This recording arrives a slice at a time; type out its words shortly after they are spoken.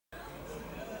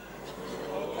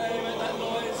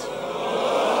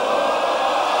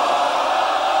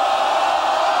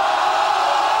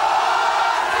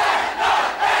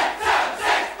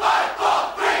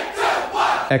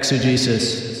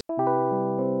Exegesis.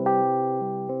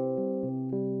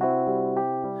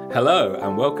 Hello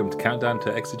and welcome to Countdown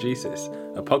to Exegesis,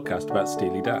 a podcast about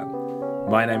Steely Dan.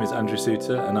 My name is Andrew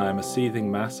Suter and I am a seething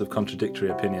mass of contradictory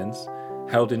opinions,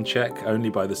 held in check only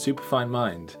by the superfine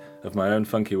mind of my own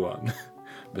funky one,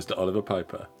 Mr. Oliver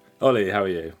Piper. Ollie, how are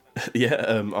you? Yeah,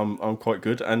 I'm quite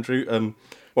good, Andrew.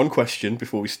 One question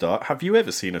before we start: have you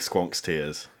ever seen a Squonk's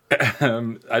Tears?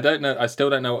 I don't know. I still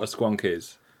don't know what a squonk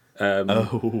is.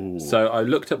 So I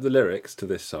looked up the lyrics to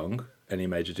this song. Any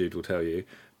major dude will tell you,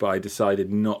 but I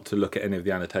decided not to look at any of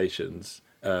the annotations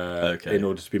in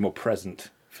order to be more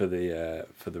present for the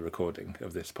recording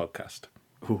of this podcast.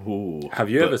 Ooh,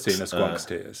 Have you ever seen a Squonk's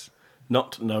Tears?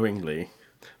 Not knowingly,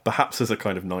 perhaps as a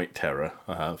kind of night terror.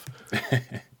 I have.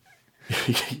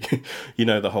 You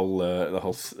know the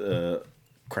whole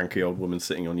cranky old woman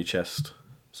sitting on your chest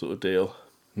sort of deal.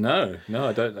 No,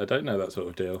 I don't know that sort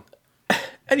of deal.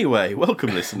 Anyway,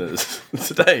 welcome listeners.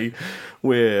 Today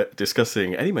we're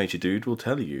discussing Any Major Dude Will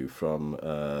Tell You from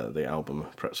the album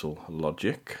Pretzel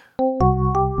Logic.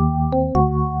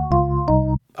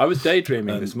 I was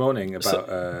daydreaming this morning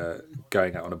about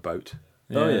going out on a boat.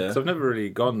 Oh, yeah. Because I've never really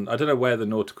gone. I don't know where the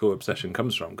nautical obsession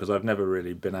comes from, because I've never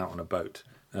really been out on a boat.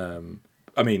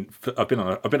 I mean, I've been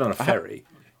on a ferry,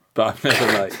 but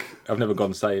I've never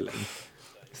gone sailing.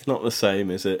 It's not the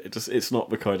same, is it? It's not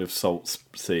the kind of salt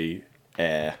sea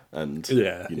air and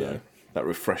that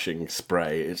refreshing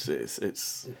spray. It's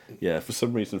for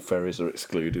some reason ferries are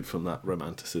excluded from that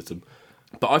romanticism.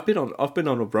 But I've been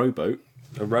on a rowboat.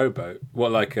 A rowboat?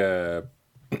 What, like a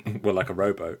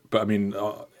rowboat? But I mean,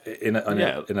 in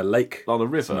a lake on a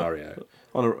river scenario.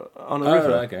 On a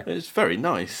river. Okay. It's very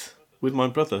nice with my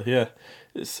brother. Yeah,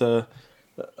 it's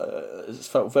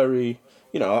felt very.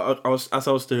 You know, as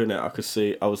I was doing it, I could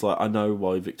see. I was like, I know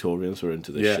why Victorians were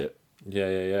into this shit.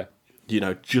 Yeah. You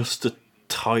know, just a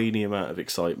tiny amount of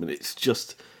excitement. It's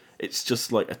just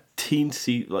like a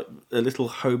teensy, like a little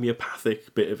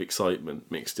homeopathic bit of excitement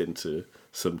mixed into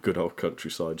some good old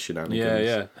countryside shenanigans.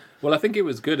 Yeah. Well, I think it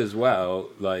was good as well,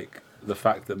 like the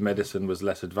fact that medicine was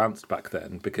less advanced back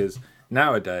then, because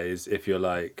nowadays, if you're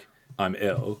like, I'm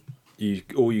ill,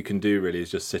 all you can do really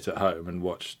is just sit at home and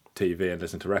watch TV and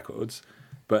listen to records.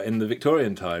 But in the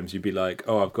Victorian times, you'd be like,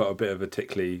 oh, I've got a bit of a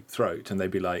tickly throat. And they'd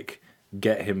be like,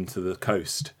 get him to the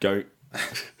coast. Go.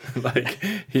 Like,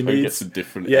 he needs some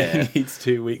different air. He needs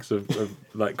 2 weeks of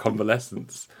like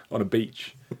convalescence on a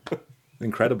beach.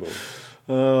 Incredible.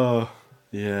 Oh,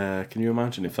 yeah. Can you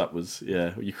imagine if that was,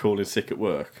 you call in sick at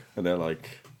work and they're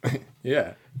like,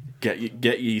 yeah,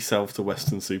 get yourself to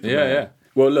Western Superman. Yeah.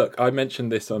 Well, look, I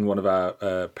mentioned this on one of our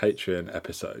Patreon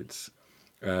episodes,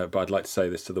 but I'd like to say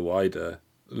this to the wider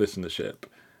listenership,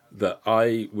 that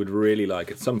I would really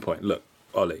like at some point, look,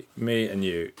 Ollie, me and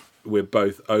you, we're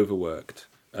both overworked.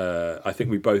 I think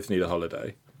we both need a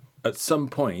holiday. At some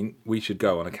point, we should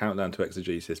go on a Countdown to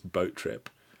Exegesis boat trip.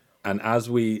 And as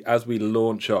we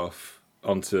launch off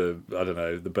onto, I don't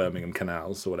know, the Birmingham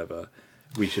canals or whatever,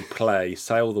 we should play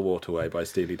Sail the Waterway by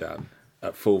Steely Dan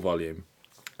at full volume.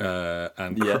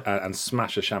 And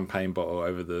smash a champagne bottle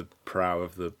over the prow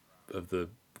of the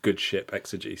good ship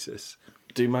Exegesis.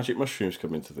 Do magic mushrooms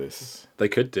come into this? They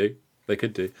could do.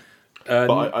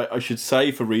 But I should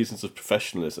say, for reasons of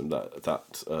professionalism,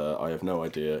 that I have no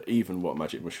idea even what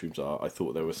magic mushrooms are. I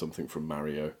thought they were something from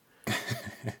Mario.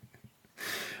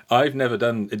 I've never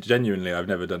done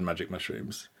magic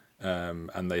mushrooms,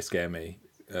 and they scare me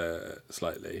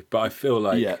slightly. But I feel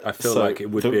like it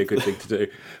would be a good thing to do.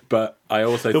 But I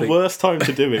also think the worst time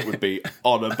to do it would be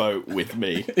on a boat with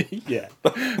me. Yeah,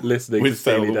 listening with to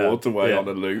Sail Steely the Dan. Waterway on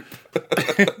a loop.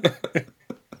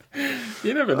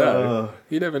 You never know.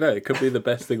 You never know. It could be the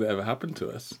best thing that ever happened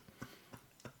to us.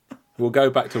 We'll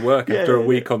go back to work after a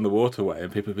week on the waterway,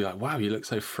 and people will be like, "Wow, you look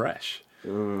so fresh."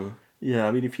 Yeah,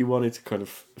 I mean, if you wanted to kind of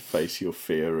face your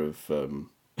fear of,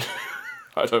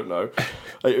 I don't know,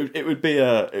 it would be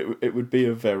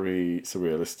a very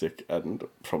surrealistic and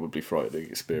probably frightening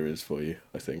experience for you,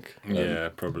 I think. Yeah,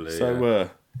 probably.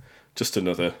 So, just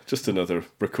another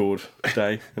record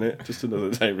day, isn't it? Just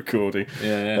another day recording.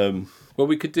 Yeah. Well,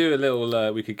 we could do a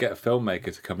little. We could get a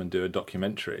filmmaker to come and do a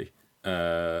documentary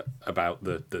about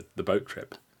the boat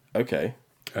trip. Okay.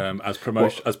 As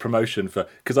promotion for,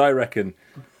 because I reckon.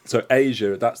 So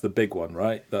Asia, that's the big one,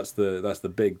 right? That's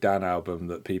the big Dan album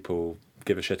that people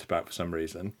give a shit about for some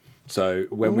reason. So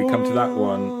when we come to that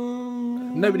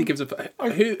one, nobody gives a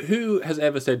who has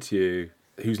ever said to you,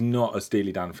 who's not a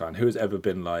Steely Dan fan, who has ever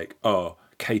been like, oh,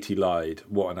 Katie lied,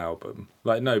 what an album?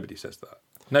 Like, nobody says that.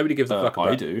 Nobody gives a fuck about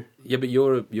it. I do. Yeah, but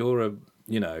you're a an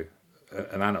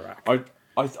anorak.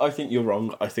 I think you're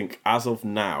wrong. I think as of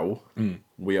now,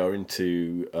 we are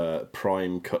into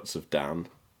prime cuts of Dan,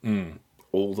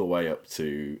 all the way up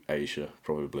to Asia,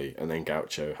 probably. And then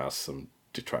Gaucho has some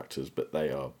detractors, but they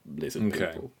are lizard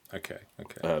people. Okay.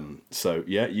 So,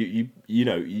 yeah,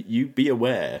 you be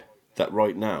aware that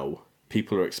right now,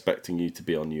 people are expecting you to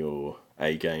be on your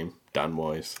A game,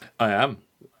 Dan-wise. I am.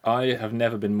 I have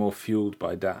never been more fueled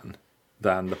by Dan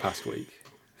than the past week.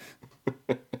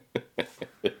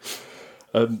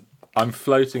 I'm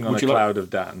floating on a cloud of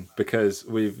Dan because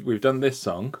we've done this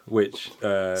song, which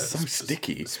so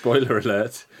sticky. Spoiler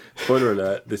alert!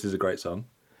 This is a great song,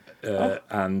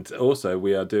 and also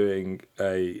we are doing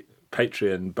a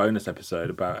Patreon bonus episode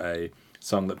about a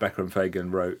song that Becker and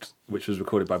Fagan wrote, which was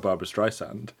recorded by Barbra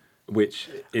Streisand, which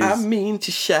is I mean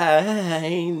to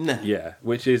shine. Yeah,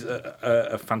 which is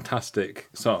a fantastic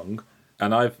song,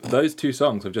 and those two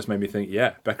songs have just made me think.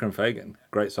 Yeah, Becker and Fagan,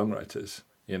 great songwriters,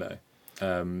 you know.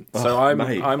 So I'm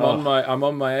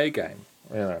on my A game.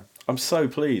 You know. I'm so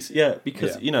pleased. Yeah,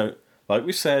 because you know, like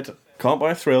we said, Can't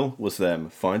Buy a Thrill was them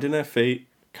finding their feet,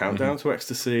 Countdown to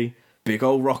Ecstasy, big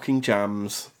old rocking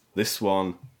jams. This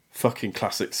one, fucking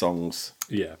classic songs.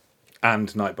 Yeah,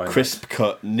 and Night by Crisp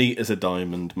cut, neat as a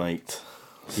diamond, mate.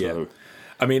 So. Yeah.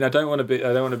 I mean, I don't want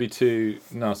to be too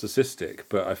narcissistic,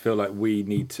 but I feel like we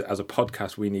need to, as a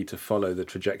podcast, we need to follow the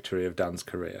trajectory of Dan's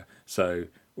career. So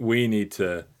we need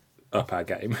to up our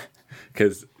game,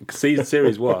 because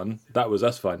series 1, that was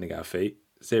us finding our feet.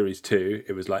 Series 2,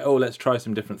 it was like, oh, let's try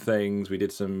some different things. We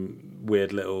did some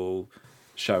weird little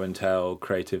show and tell,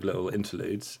 creative little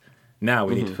interludes. Now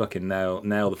we need to fucking nail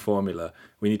the formula.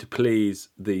 We need to please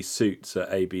the suits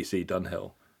at ABC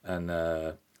Dunhill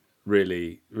and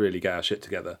really, really get our shit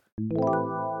together.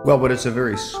 Well, but it's a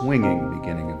very swinging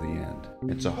beginning of the end.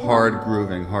 It's a hard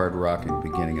grooving, hard rocking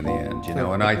beginning of the end, you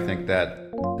know, and I think that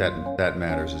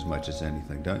matters as much as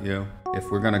anything, don't you? If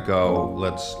we're gonna go,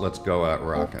 let's go out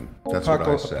rocking. That's what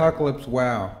I say. Apocalypse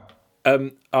Wow.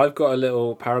 I've got a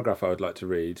little paragraph I would like to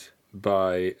read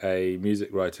by a music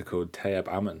writer called Tayeb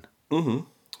Ammon. Mm-hmm. Do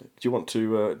you want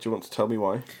to tell me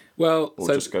why? Well, or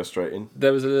just go straight in.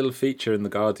 There was a little feature in The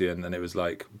Guardian, and it was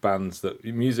like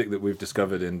music that we've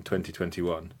discovered in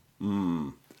 2021.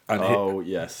 And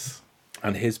yes.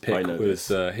 And his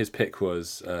pick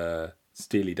was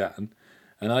Steely Dan,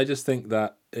 and I just think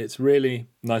that it's really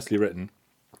nicely written,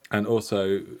 and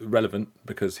also relevant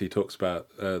because he talks about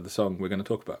the song we're going to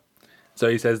talk about. So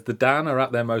he says, the Dan are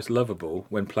at their most lovable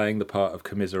when playing the part of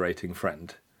commiserating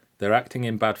friend. They're acting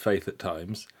in bad faith at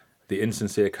times, the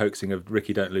insincere coaxing of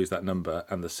Ricky Don't Lose That Number,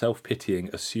 and the self-pitying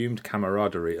assumed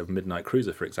camaraderie of Midnight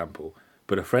Cruiser, for example.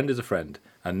 But a friend is a friend,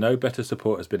 and no better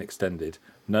support has been extended,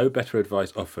 no better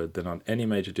advice offered than on any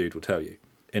major dude will tell you.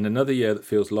 In another year that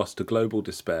feels lost to global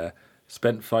despair,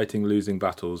 spent fighting losing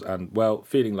battles, and, well,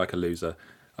 feeling like a loser,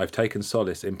 I've taken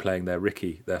solace in playing their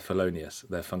Ricky, their Felonious,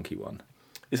 their funky one.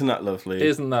 Isn't that lovely?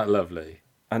 Isn't that lovely?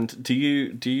 And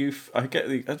I'm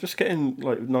just getting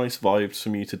like nice vibes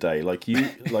from you today. Like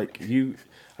you,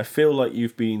 I feel like you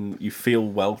feel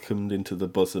welcomed into the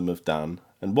bosom of Dan.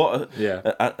 And what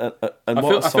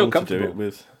a song to do it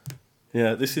with.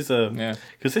 Yeah, this is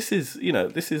because this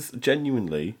is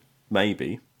genuinely,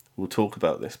 maybe we'll talk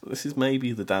about this, but this is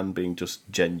maybe the Dan being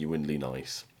just genuinely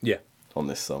nice. Yeah. On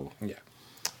this song. Yeah.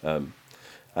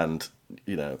 And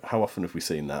you know, how often have we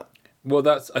seen that? Well,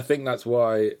 I think that's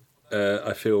why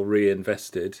I feel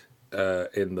reinvested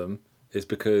in them, is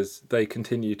because they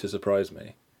continue to surprise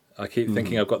me. I keep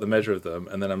thinking I've got the measure of them,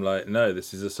 and then I'm like, no,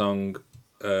 this is a song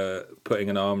putting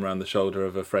an arm around the shoulder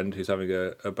of a friend who's having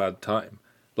a bad time.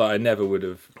 Like, I never would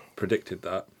have predicted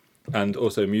that. And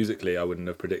also musically, I wouldn't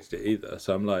have predicted it either.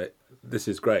 So I'm like, this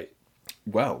is great.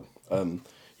 Well,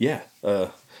 yeah.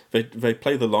 They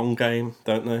play the long game,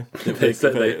 don't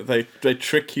they? They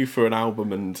trick you for an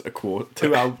album and a quarter,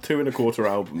 two and a quarter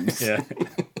albums. Yeah.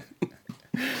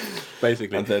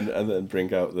 Basically. And then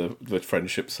bring out the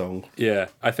friendship song. Yeah.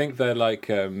 I think they're like,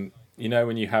 you know,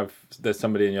 when there's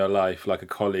somebody in your life, like a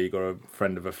colleague or a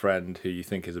friend of a friend who you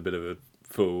think is a bit of a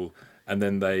fool, and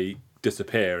then they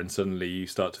disappear and suddenly you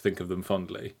start to think of them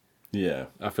fondly. Yeah.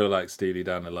 I feel like Steely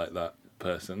Dan are like that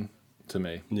person to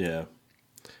me. Yeah.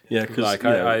 Yeah, because like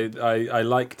I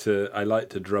like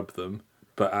to drub them,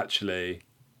 but actually,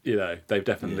 you know,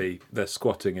 they're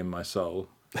squatting in my soul.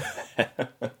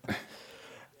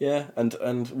 Yeah,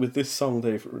 and with this song,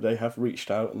 they have reached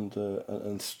out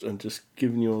and just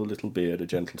given your little beard a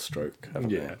gentle stroke.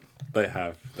 Yeah, they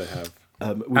have.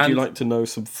 Would you like to know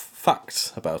some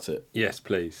facts about it? Yes,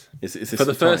 please. Is this for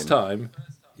the first time?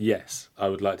 yes, I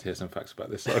would like to hear some facts about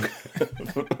this song.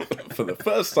 For the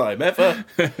first time ever,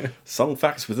 song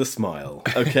facts with a smile.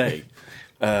 Okay.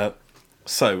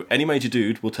 So, Any Major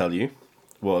Dude Will Tell You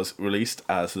was released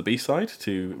as the B-side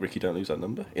to Ricky Don't Lose That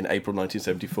Number in April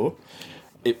 1974.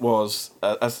 It was,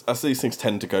 as these things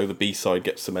tend to go, the B-side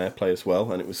gets some airplay as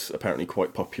well, and it was apparently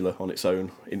quite popular in its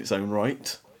own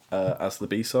right as the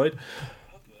B-side.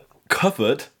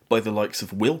 Covered by the likes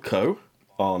of Wilco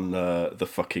on the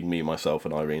fucking Me, Myself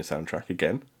and Irene soundtrack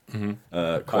again.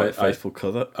 Mm-hmm. Quite a faithful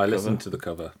cover. I listened to the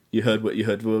cover. You heard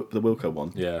the Wilco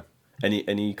one? Yeah.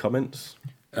 Any comments?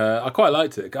 I quite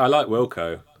liked it. I like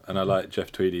Wilco and I like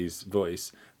Jeff Tweedy's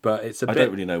voice, but it's I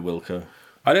don't really know Wilco.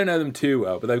 I don't know them too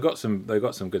well, but they've got some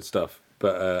good stuff.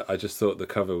 But I just thought the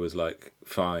cover was like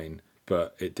fine,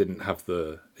 but it didn't have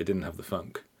the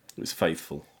funk. It's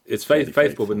faithful. It's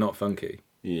faithful, but not funky.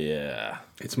 Yeah.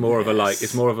 It's more of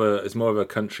a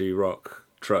country rock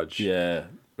trudge. Yeah.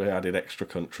 They added extra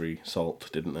country salt,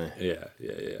 didn't they?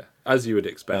 Yeah. As you would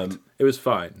expect. It was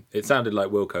fine. It sounded like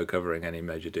Wilco covering Any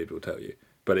Major Dude Will Tell You,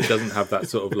 but it doesn't have that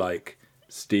sort of like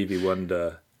Stevie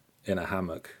Wonder in a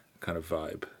hammock kind of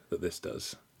vibe that this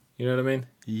does. You know what I mean?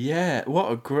 Yeah.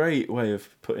 What a great way of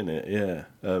putting it. Yeah.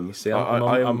 See,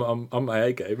 I'm on my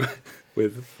A game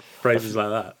with phrases like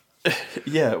that.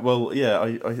 Yeah, well, yeah,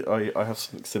 I have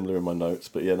something similar in my notes,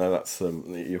 but yeah, no, that's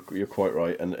you're quite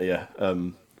right, and yeah,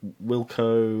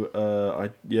 Wilco,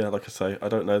 like I say, I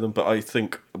don't know them, but I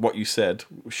think what you said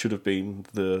should have been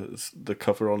the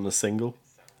cover on the single.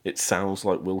 It sounds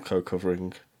like Wilco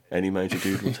covering Any Major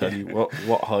Dude Will Tell You.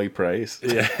 What high praise!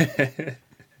 Yeah.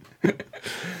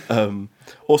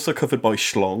 Also covered by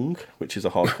Schlong, which is a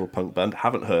hardcore punk band.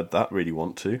 Haven't heard that. Really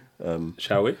want to.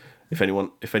 Shall we? If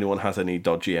anyone has any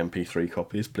dodgy MP3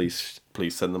 copies, please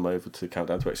send them over to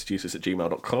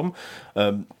countdowntoexcuses@gmail.com.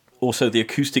 Also, the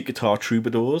acoustic guitar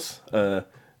troubadours,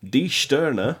 Dee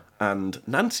Sterner and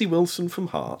Nancy Wilson from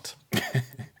Heart.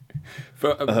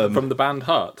 From the band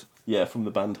Heart? Yeah, from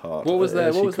the band Heart. What was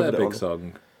their big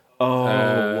song?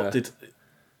 What did...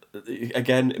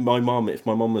 Again, my mum. If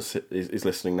my mum is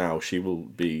listening now, she will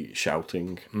be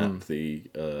shouting at the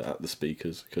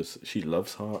speakers because she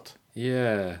loves Heart.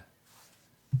 Yeah.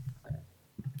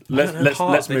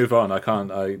 Let's move on. I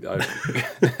can't. I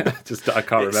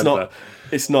can't remember.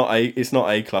 It's not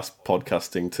A class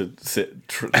podcasting to sit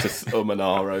to and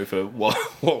ah over what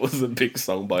was the big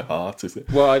song by Heart, is it?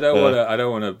 Well, I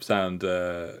don't want to sound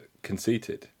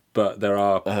conceited, but there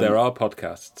are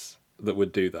podcasts that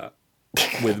would do that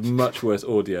with much worse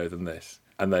audio than this,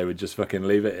 and they would just fucking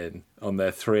leave it in on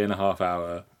their 3.5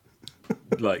 hour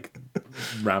like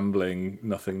rambling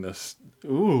nothingness.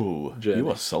 Ooh, journey. You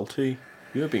are salty.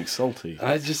 You're being salty.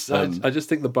 I just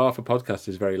think the bar for podcast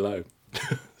is very low.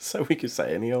 So we could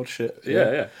say any old shit.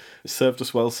 Yeah. It served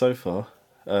us well so far.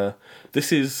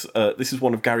 This is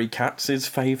one of Gary Katz's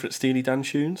favourite Steely Dan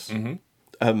tunes.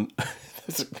 Mm-hmm.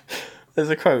 There's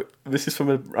a quote. This is from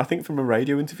a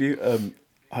radio interview.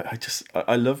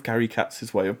 I love Gary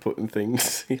Katz's way of putting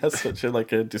things. He has such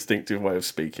a distinctive way of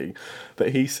speaking. But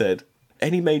he said,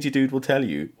 "Any Major Dude Will Tell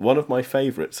You, one of my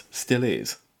favourites still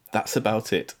is. That's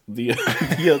about it. The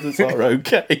others are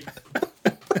okay."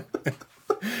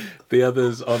 The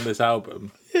others on this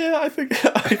album. Yeah, I think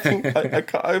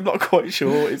I'm not quite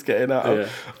sure what he's getting at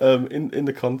in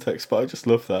the context, but I just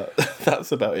love that.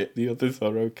 That's about it. The others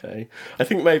are okay. I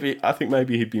think maybe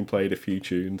he'd been played a few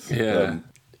tunes. Yeah.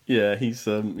 He's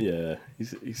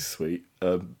sweet.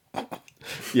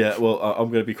 Yeah, well, I'm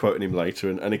going to be quoting him later,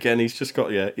 and again, he's just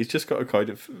got a kind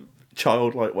of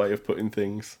childlike way of putting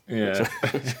things, which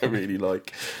I really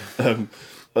like.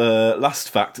 Last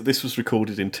fact: this was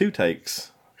recorded in 2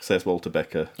 takes, says Walter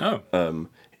Becker. Oh.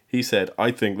 He said,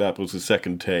 "I think that was the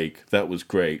second take. That was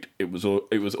great. It was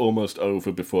almost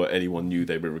over before anyone knew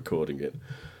they were recording it."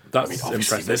 That's obviously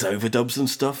impressive. There's overdubs and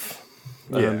stuff.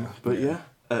 But yeah.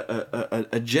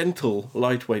 A gentle,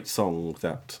 lightweight song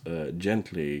that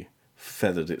gently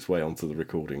feathered its way onto the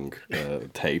recording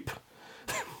tape.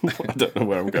 I don't know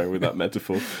where I'm going with that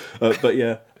metaphor, but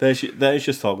yeah, there's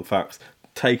your song facts.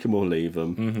 Take them or leave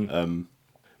them. Mm-hmm.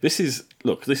 This is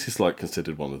like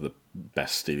considered one of the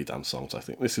best Steely Dan songs. I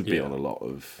think this would be on a lot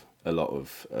of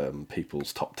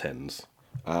people's top 10s,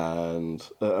 and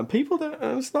people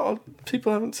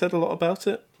haven't said a lot about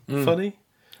it. Funny.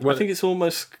 Well, I think it's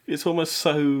almost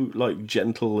so like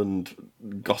gentle and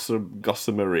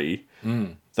gossamery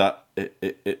that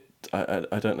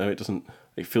I don't know, it doesn't.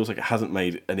 It feels like it hasn't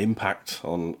made an impact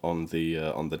on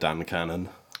the Dan canon.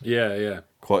 Yeah.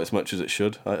 Quite as much as it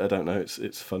should. I don't know.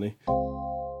 It's funny.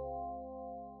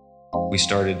 We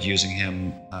started using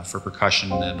him for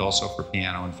percussion and also for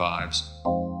piano and vibes.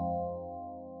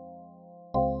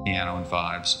 and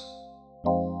fives.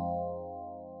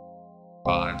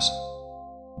 Fives.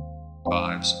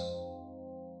 Fives.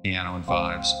 Piano and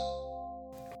fives.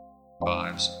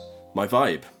 Fives. My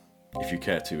vibe, if you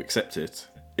care to accept it,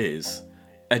 is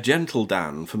a gentle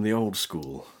Dan from the old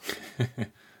school.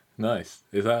 Nice.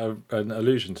 Is that an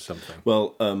allusion to something?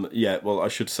 Well, I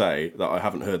should say that I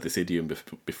haven't heard this idiom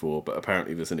before, but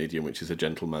apparently there's an idiom which is a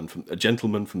gentleman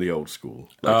from the old school.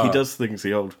 Like, he does things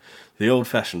the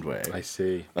old-fashioned way. I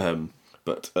see.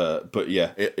 But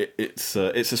yeah, it's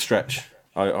a stretch.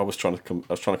 I was trying to come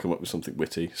up with something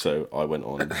witty, so I went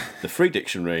on the free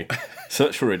dictionary,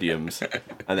 searched for idioms,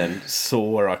 and then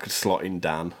saw where I could slot in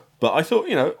Dan. But I thought,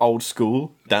 old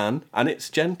school Dan, and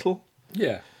it's gentle.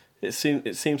 Yeah. It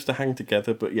seems to hang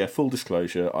together, but yeah, full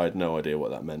disclosure, I had no idea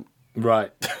what that meant.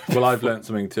 Right. Well, I've learnt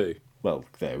something too. Well,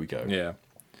 there we go. Yeah.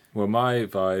 Well, my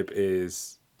vibe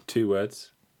is 2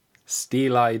 words.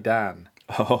 Steely Dan.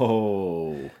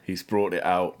 Oh, he's brought it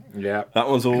out. Yeah. That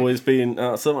one's always been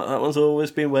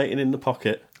waiting in the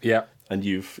pocket. Yeah. And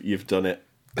you've done it.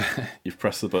 You've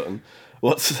pressed the button.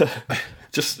 What's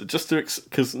just to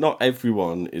because not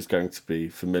everyone is going to be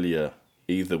familiar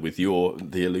either with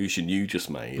the illusion you just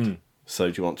made.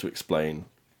 So do you want to explain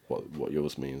what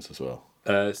yours means as well?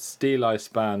 Steely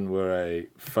Span were a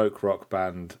folk rock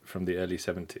band from the early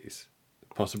 70s,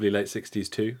 possibly late 60s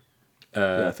too.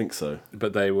 Yeah, I think so.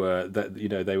 But they were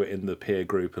in the peer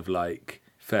group of like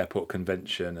Fairport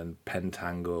Convention and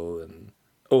Pentangle and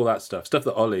all that stuff that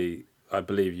Ollie, I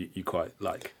believe you quite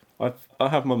like. I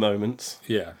have my moments.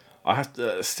 Yeah, I have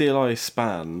to. Steely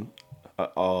Span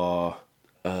are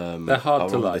they're hard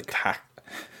to like.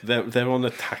 They're on the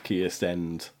tackiest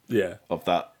end. Yeah. Of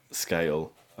that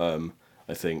scale. I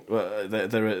think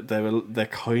they're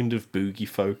kind of boogie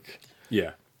folk.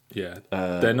 Yeah. Yeah,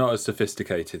 they're not as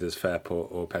sophisticated as Fairport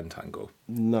or Pentangle.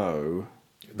 No,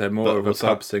 they're more of a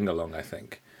pub sing-along, I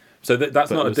think. So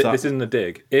that's not this isn't a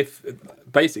dig. If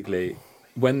basically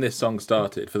when this song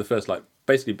started, for the first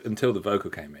basically until the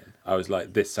vocal came in, I was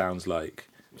like, this sounds like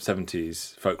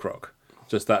 70s folk rock,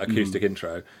 just that acoustic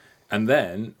intro, and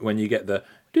then when you get the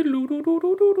you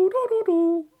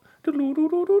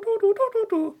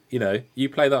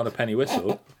play that on a penny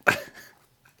whistle.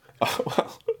 Oh,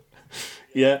 well.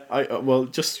 Yeah,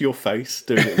 just your face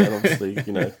doing it then, obviously,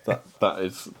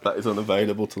 that is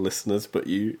unavailable to listeners, but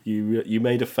you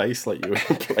made a face like you were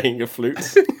playing a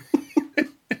flute.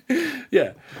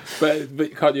 Yeah, but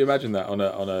can't you imagine that on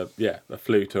a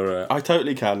flute or a... I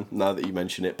totally can, now that you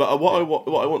mention it. But what I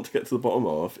want to get to the bottom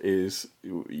of is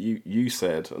you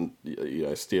said, and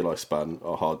Steely Span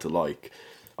are hard to like.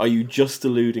 Are you just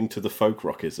alluding to the folk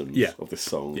rockisms of this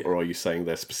song, or are you saying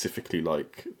they're specifically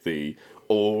like the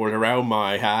all around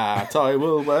my hat I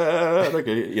will wear,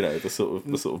 the sort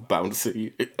of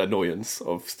bouncy annoyance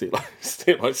of Steely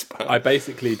Span? I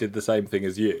basically did the same thing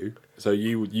as you. So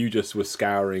you just were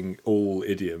scouring all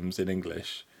idioms in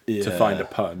English to find a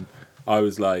pun. I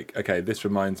was like, okay, this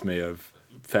reminds me of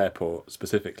Fairport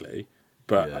specifically.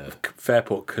 But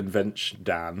Fairport Convention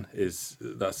Dan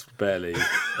that's barely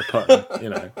a pun,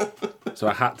 So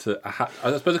I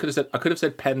suppose I could have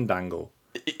said Pendangle.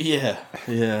 Yeah,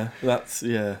 it's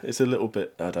a little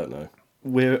bit, I don't know.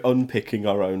 We're unpicking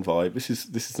our own vibe. This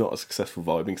is not a successful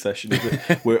vibing session, is it?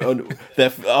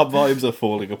 Our vibes are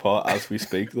falling apart as we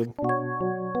speak them.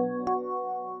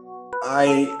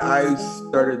 I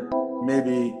started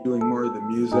maybe doing more of the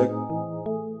music.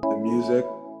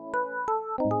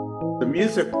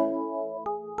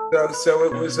 So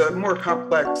it was more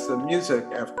complex, the music,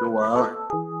 after a while.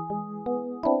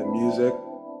 The music.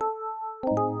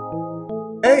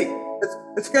 Hey,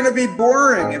 it's going to be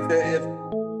boring if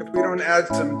we don't add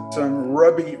some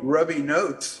rubby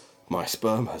notes. My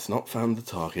sperm has not found the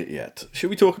target yet. Should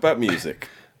we talk about music?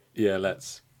 Yeah,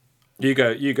 let's. You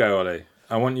go, Ollie.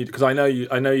 I want you because I know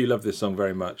you love this song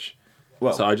very much.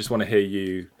 Well, so I just want to hear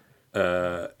you.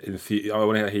 I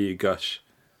want to hear you gush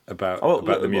about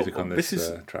the music on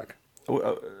this track.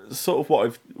 Sort of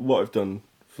what I've done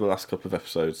for the last couple of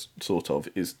episodes, sort of,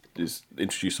 is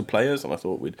introduce some players, and I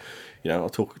thought I'll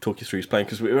talk you through his playing,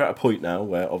 because we're at a point now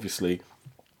where obviously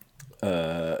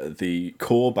the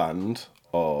core band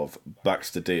of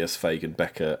Baxter, Diaz, Fagan,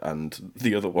 Becker, and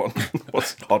the other one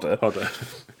was Hodder.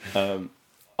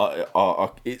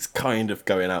 It's kind of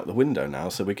going out the window now,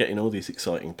 so we're getting all these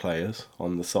exciting players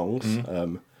on the songs.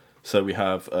 Mm-hmm. So we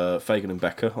have Fagan and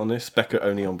Becker on this. Becker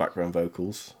only on background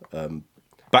vocals.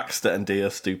 Baxter and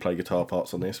Diaz do play guitar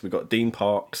parts on this. We've got Dean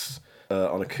Parks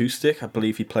on acoustic. I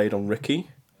believe he played on Ricky.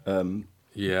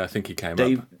 I think he came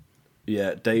up.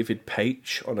 Yeah, David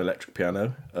Paich on electric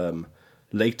piano.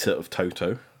 Later of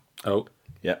Toto. Oh.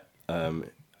 Yeah.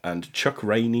 and Chuck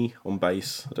Rainey on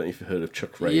bass. I don't know if you've heard of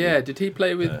Chuck Rainey. Yeah, did he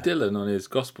play with Dylan on his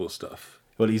gospel stuff?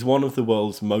 Well, he's one of the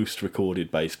world's most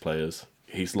recorded bass players.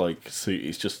 He's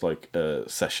just like a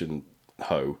session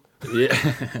hoe.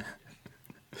 Yeah.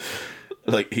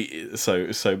 Like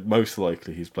so most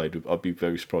likely he's played with. I'd be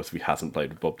very surprised if he hasn't played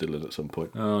with Bob Dylan at some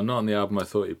point. Oh, not on the album I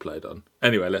thought he played on.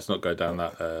 Anyway, let's not go down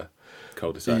that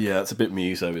cul-de-sac. Yeah, it's a bit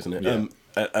muso, isn't it? Yeah.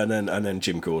 And then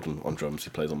Jim Gordon on drums.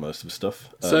 He plays on most of his stuff.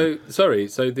 So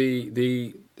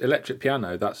the electric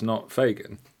piano, that's not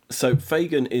Fagan. So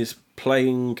Fagan is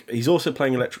playing. He's also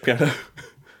playing electric piano.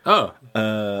 Oh.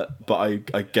 But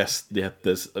I guess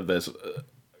there's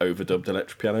overdubbed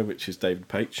electric piano, which is David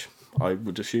Paich, I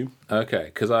would assume. Okay,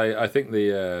 because I think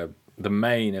the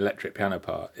main electric piano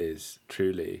part is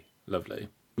truly lovely,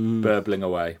 burbling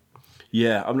away.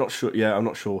 Yeah, I'm not sure. Yeah, I'm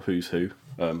not sure who's who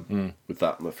with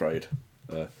that. I'm afraid.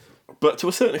 But to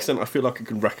a certain extent, I feel like I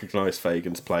can recognise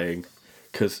Fagan's playing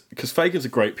because Fagan's a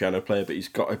great piano player, but he's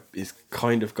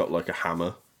kind of got like a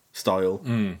Hammer style,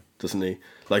 doesn't he?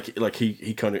 Like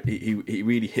he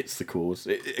really hits the chords,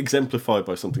 exemplified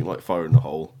by something like Fire in the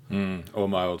Hole, or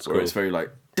My Old School. where it's very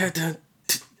like da da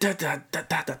da da da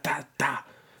da da da.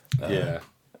 Yeah,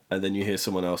 and then you hear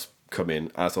someone else come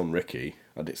in, as on Ricky,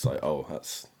 and it's like, oh,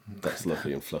 that's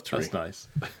lovely and fluttery. that's nice.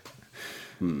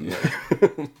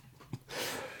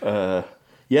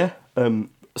 Yeah.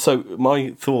 So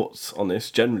my thoughts on this,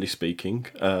 generally speaking,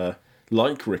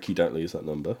 like Ricky, Don't Lose That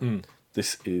Number.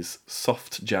 This is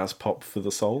soft jazz pop for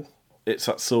the soul. It's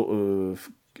that sort of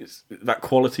that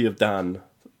quality of Dan.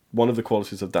 One of the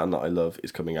qualities of Dan that I love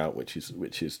is coming out, which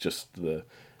is just the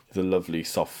lovely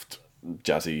soft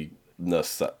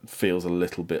jazziness that feels a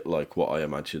little bit like what I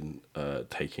imagine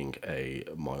taking a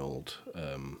mild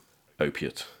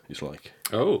opiate is like.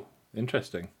 Oh,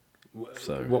 interesting.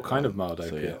 So, what kind of mild opiate?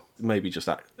 So yeah, maybe just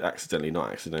not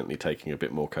accidentally taking a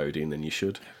bit more codeine than you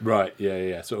should. Right,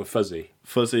 yeah. Sort of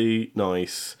Fuzzy,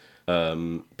 nice,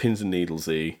 pins and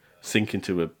needlesy, sink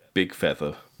into a big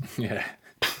feather. Yeah.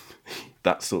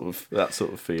 that sort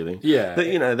of feeling. Yeah.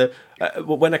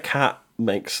 When a cat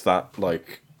makes that,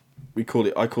 like, I call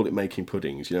it making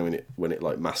puddings. You know, when it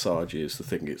like massages the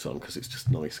thing it's on because it's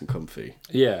just nice and comfy.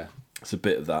 Yeah. It's a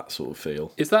bit of that sort of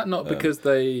feel. Is that not because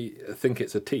they think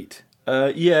it's a teat?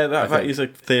 Yeah, that is a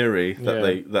theory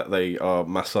that they are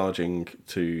massaging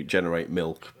to generate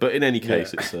milk. But in any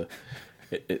case, it's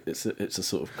a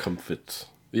sort of comfort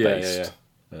based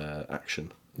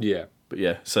action. Yeah. But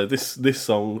yeah, so this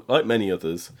song, like many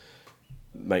others,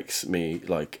 makes me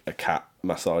like a cat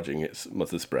massaging its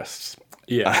mother's breasts.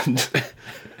 Yeah.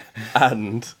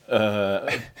 And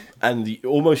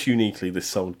almost uniquely, this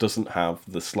song doesn't have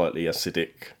the slightly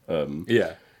acidic.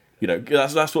 You know,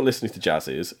 that's what listening to jazz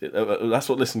is. That's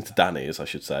what listening to Dan is, I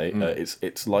should say.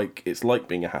 It's like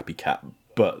being a happy cat,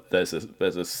 but there's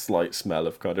a slight smell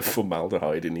of kind of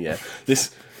formaldehyde in the air.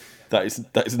 That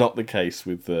is not the case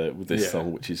with this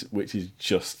song, which is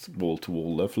just wall to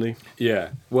wall lovely. Yeah.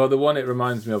 Well, the one it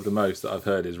reminds me of the most that I've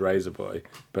heard is Razor Boy,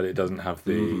 but it doesn't have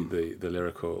the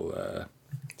lyrical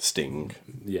sting.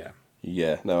 Yeah.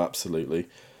 Yeah. No, absolutely.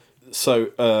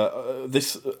 So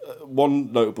this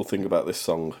one notable thing about this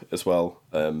song as well,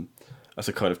 as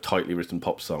a kind of tightly written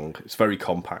pop song, it's very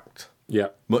compact. Yeah.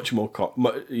 Much more,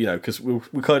 because we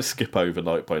kind of skip over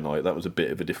Night by Night. That was a bit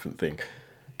of a different thing.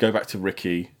 Go back to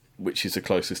Ricky, which is the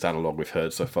closest analogue we've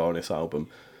heard so far on this album.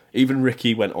 Even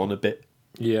Ricky went on a bit.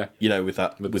 Yeah. You know, with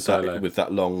that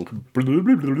long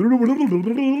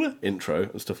intro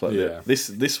and stuff like that.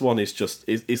 This one is just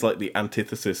is like the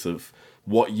antithesis of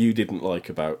what you didn't like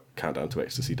about Countdown to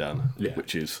Ecstasy, Dan,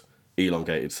 which is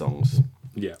elongated songs.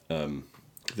 Yeah.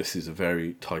 This is a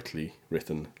very tightly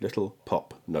written little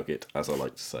pop nugget, as I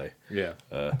like to say. Yeah.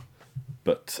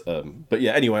 But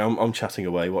yeah. Anyway, I'm chatting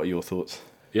away. What are your thoughts?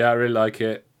 Yeah, I really like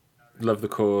it. Love the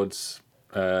chords.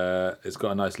 It's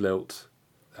got a nice lilt.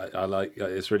 I like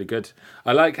it's really good.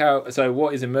 I like how. So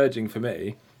what is emerging for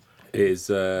me is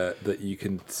that you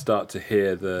can start to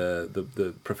hear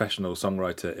the professional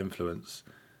songwriter influence.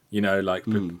 You know, like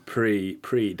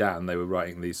pre Dan, they were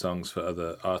writing these songs for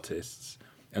other artists,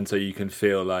 and so you can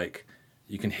feel like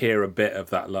you can hear a bit of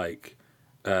that. Like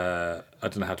I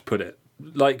don't know how to put it.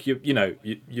 Like your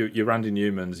Randy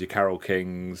Newmans, your Carole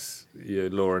Kings, your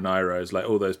Laura Nyros, like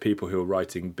all those people who were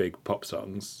writing big pop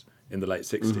songs in the late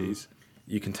 '60s.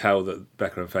 You can tell that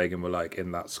Becker and Fagan were like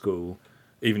in that school,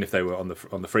 even if they were on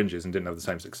the fringes and didn't have the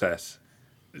same success.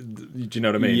 Do you know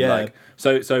what I mean? Yeah. Like,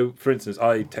 so for instance,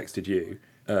 I texted you,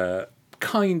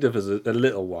 kind of as a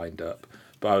little wind up,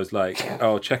 but I was like,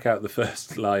 "Oh, check out the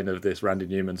first line of this Randy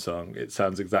Newman song. It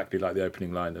sounds exactly like the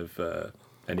opening line of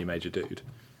Any Major Dude."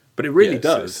 But it really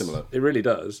does. It's similar. It really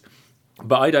does.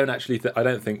 But I don't actually. I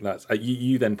don't think that's.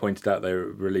 You then pointed out they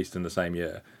were released in the same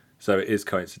year, so it is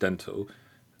coincidental.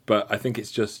 But I think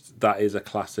it's just that is a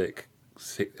classic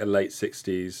late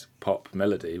 '60s pop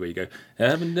melody where you go.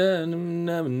 Well,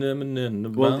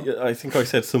 I think I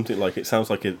said something like it sounds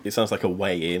like a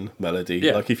way in melody.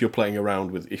 Yeah. Like if you're playing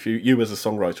around with, if you as a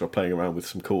songwriter are playing around with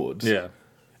some chords. Yeah.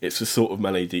 It's the sort of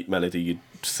melody you'd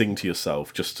sing to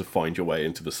yourself just to find your way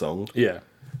into the song. Yeah.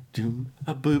 Doom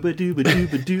a booba dooba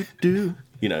dooba doo doo.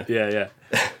 You know. Yeah.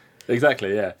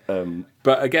 Exactly. Yeah.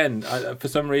 But again, for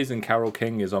some reason, Carole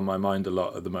King is on my mind a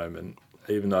lot at the moment.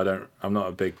 Even though I'm not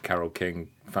a big Carole King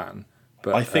fan.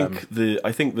 But I think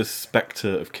the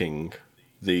spectre of King,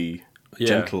 the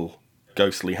gentle,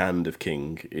 ghostly hand of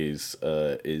King, is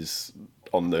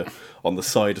on the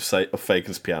side of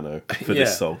Fagan's piano for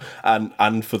this song,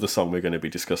 and for the song we're going to be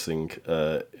discussing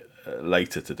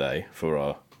later today for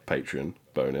our Patreon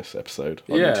bonus episode.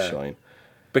 I Need to Shine.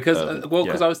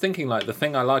 Because I was thinking like the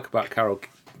thing I like about Carole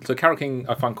King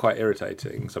I find quite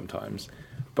irritating sometimes,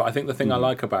 but I think the thing I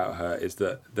like about her is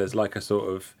that there's like a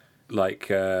sort of like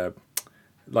a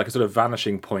sort of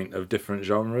vanishing point of different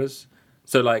genres.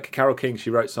 So like Carole King, she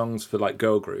wrote songs for like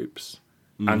girl groups.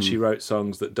 And she wrote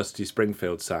songs that Dusty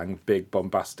Springfield sang, big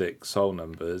bombastic soul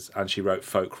numbers, and she wrote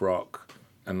folk rock,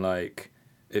 and like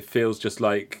it feels just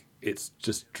like it's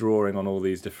just drawing on all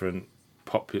these different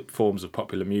forms of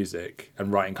popular music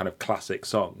and writing kind of classic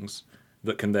songs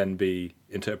that can then be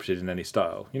interpreted in any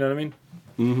style. You know what I mean?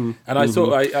 Mm-hmm. And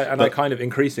I kind of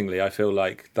increasingly I feel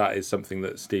like that is something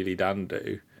that Steely Dan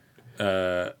do.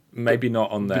 Maybe not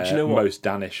on their most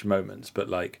Danish moments, but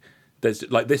like. There's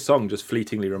like this song just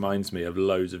fleetingly reminds me of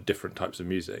loads of different types of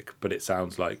music, but it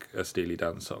sounds like a Steely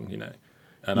Dan song, you know.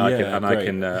 And I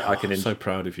can so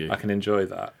proud of you. I can enjoy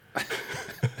that.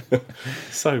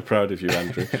 So proud of you,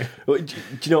 Andrew. Well, do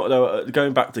you know what though?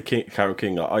 Going back to Carole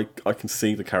King, I can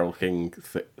see the Carole King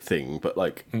thing, but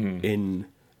like in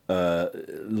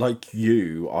like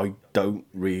you, I don't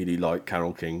really like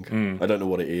Carole King. I don't know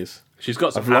what it is. She's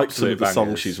got some I've liked some of the bangers.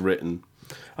 songs she's written.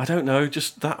 I don't know,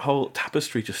 just that whole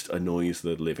Tapestry just annoys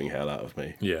the living hell out of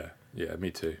me. Yeah,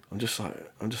 me too. I'm just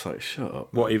like, shut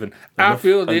up. What even? I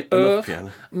feel the earth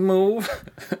move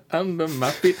under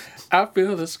my feet. I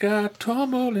feel the sky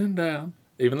tumbling down.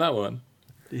 Even that one.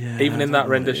 Yeah. Even in that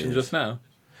rendition just now.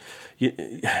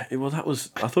 Yeah, well, that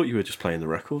was. I thought you were just playing the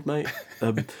record, mate.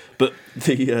 But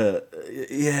the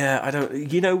I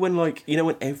don't. You know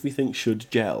when everything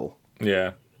should gel.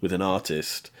 Yeah. With an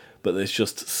artist. But there's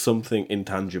just something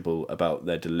intangible about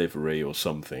their delivery or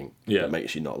something that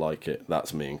makes you not like it.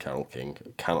 That's me and Carole King.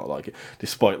 Cannot like it.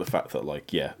 Despite the fact that,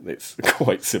 like, it's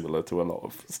quite similar to a lot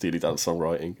of Steely Dan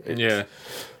songwriting.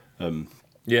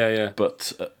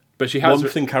 But she has... One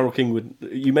thing Carole King would...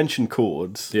 You mentioned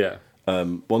chords. Yeah.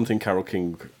 One thing Carole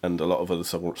King and a lot of other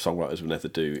songwriters would never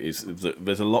do is that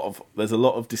there's a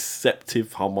lot of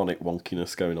deceptive harmonic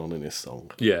wonkiness going on in this song.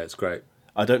 Yeah, it's great.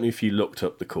 I don't know if you looked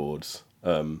up the chords...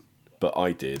 but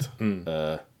I did.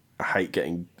 I hate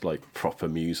getting like proper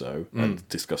muso and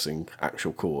discussing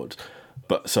actual chords,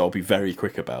 but so I'll be very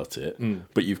quick about it.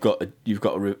 But you've got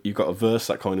a verse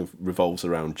that kind of revolves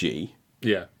around G,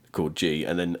 called G,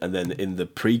 and then in the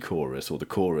pre-chorus or the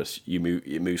chorus,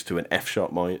 it moves to an F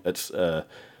sharp minor. It's I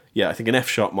think an F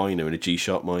sharp minor and a G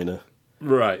sharp minor.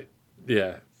 Right.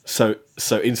 Yeah. So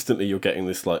instantly you're getting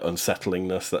this like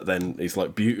unsettlingness that then is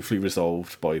like beautifully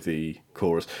resolved by the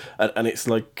chorus, and it's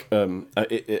like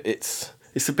it's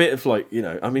a bit of like, you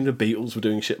know, I mean the Beatles were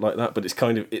doing shit like that, but it's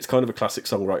kind of a classic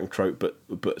songwriting trope,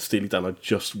 but Steely Dan are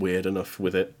just weird enough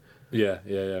with it. Yeah.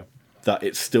 That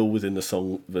it's still within the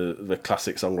song the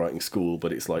classic songwriting school,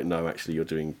 but it's like no, actually you're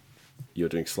doing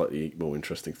slightly more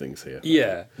interesting things here.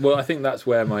 Yeah. Well, I think that's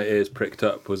where my ears pricked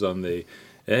up was on the.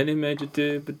 Any major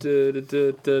and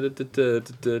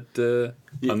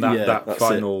that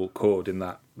final chord in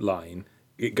that line,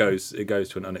 it goes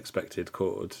to an unexpected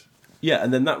chord. Yeah,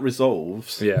 and then that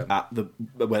resolves at the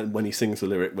when he sings the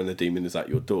lyric "When the demon is at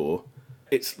your door."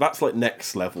 That's like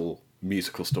next level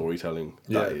musical storytelling.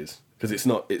 That is, because it's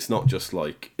not just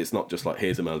like here's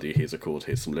a melody, here's a chord,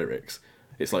 here's some lyrics.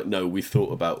 It's like no, we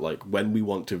thought about like when we're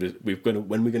going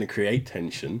to create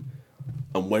tension,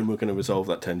 and when we're going to resolve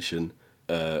that tension.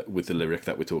 With the lyric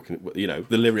that we're talking, you know,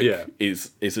 the lyric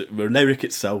the lyric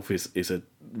itself is a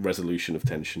resolution of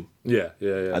tension. Yeah.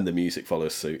 And the music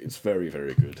follows suit. It's very,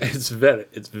 very good. It's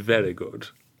very good.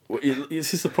 Well,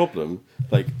 this is the problem.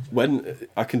 Like when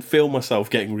I can feel myself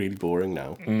getting really boring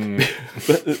now,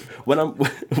 but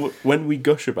when we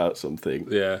gush about something,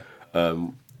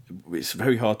 it's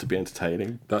very hard to be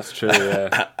entertaining. That's true.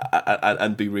 Yeah,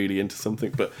 and be really into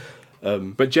something, but.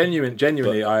 But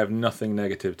genuinely, I have nothing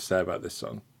negative to say about this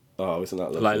song. Oh, isn't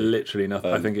that lovely? Like literally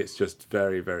nothing. I think it's just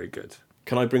very, very good.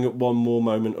 Can I bring up one more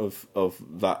moment of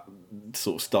that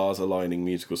sort of stars aligning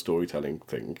musical storytelling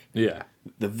thing? Yeah.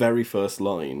 The very first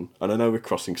line, and I know we're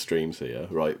crossing streams here,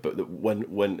 right? But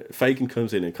when Fagan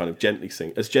comes in and kind of gently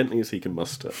sings, as gently as he can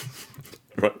muster,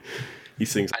 right? He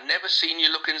sings, "I never seen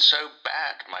you looking so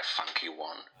bad, my funky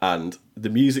one." And the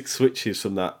music switches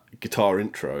from that guitar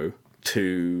intro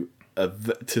to a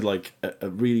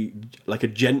really like a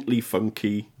gently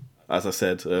funky, as I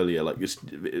said earlier, like this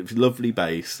lovely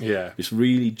bass, this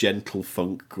really gentle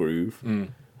funk groove.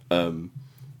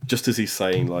 Just as he's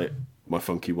saying like my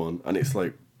funky one, and it's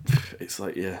like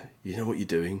yeah, you know what you're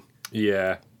doing.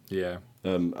 Yeah.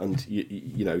 And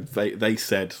you know they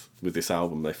said with this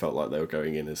album they felt like they were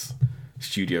going in as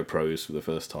studio pros for the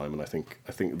first time, and I think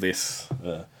this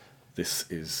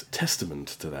is testament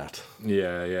to that.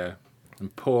 Yeah.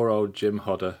 And poor old Jim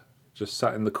Hodder just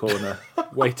sat in the corner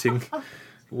waiting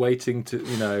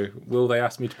to, will they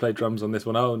ask me to play drums on this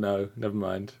one? Oh no, never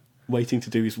mind. Waiting to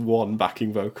do his one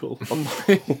backing vocal.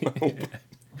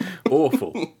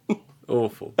 Awful.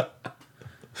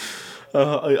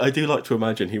 I do like to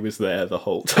imagine he was there the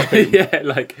whole time.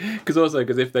 Yeah, because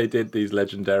if they did these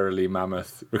legendarily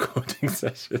mammoth recording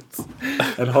sessions,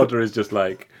 and Hodder is just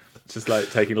like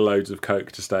taking loads of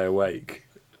coke to stay awake,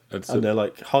 and they're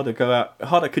like, Hodder, go out.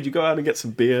 Hodder, could you go out and get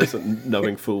some beers? And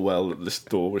knowing full well that this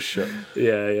door was shut.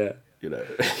 Yeah. You know,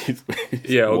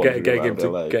 or getting him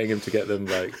to get them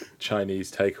like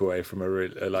Chinese takeaway from a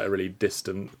really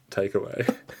distant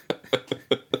takeaway.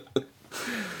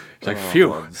 Like,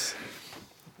 phew.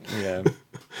 Yeah.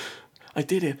 I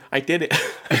did it,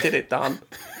 Dan.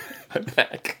 I'm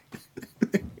back.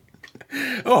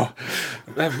 Oh,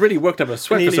 I've really worked up a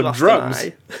sweat for some drums.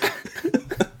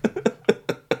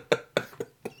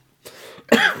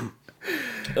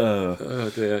 Oh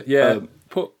dear. Yeah,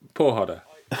 poor Hodder.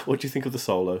 What do you think of the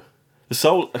solo? The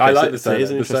solo. Okay, I like the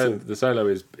solo. The solo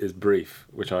is brief,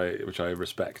 which I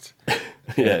respect.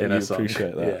 Yeah, you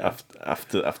appreciate that. Yeah.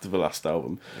 After the last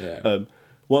album. Yeah.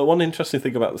 One interesting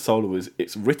thing about the solo is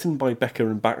it's written by Becker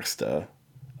and Baxter.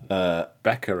 Written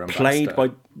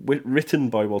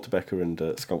by Walter Becker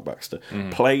and Skunk Baxter.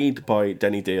 Played by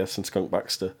Denny Dias and Skunk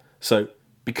Baxter. So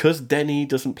because Denny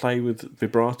doesn't play with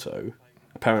vibrato,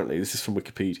 apparently this is from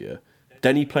Wikipedia.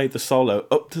 Denny played the solo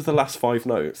up to the last 5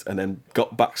 notes and then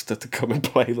got Baxter to come and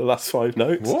play the last 5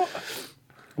 notes. What?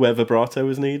 Where vibrato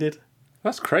was needed.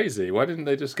 That's crazy. Why didn't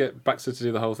they just get Baxter to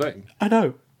do the whole thing? I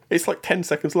know. It's like 10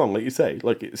 seconds long, like you say.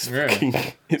 Like it's fucking,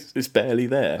 it's barely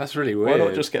there. That's really weird. Why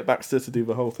not just get Baxter to do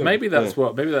the whole thing? Maybe that's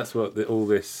what all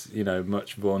this,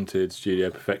 much vaunted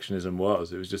studio perfectionism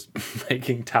was. It was just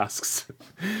making tasks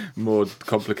more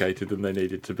complicated than they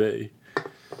needed to be.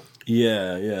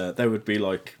 Yeah. There would be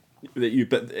like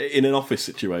but in an office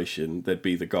situation, there'd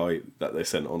be the guy that they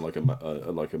sent on like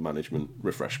a management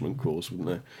refreshment course,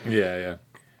 wouldn't they? Yeah.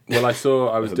 Well, I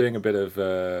was doing a bit of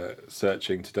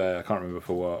searching today. I can't remember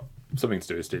for what. Something to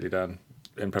do with Steely Dan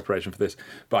in preparation for this.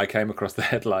 But I came across the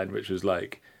headline, which was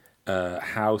like,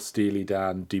 how Steely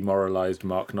Dan demoralised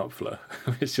Mark Knopfler,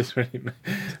 which just really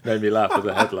made me laugh as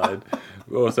a headline.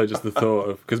 Also just the thought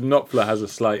of... Because Knopfler has a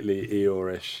slightly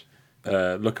Eeyore-ish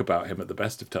look about him at the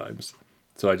best of times.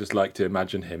 So I just like to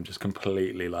imagine him just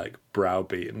completely like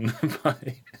browbeaten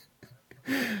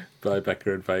by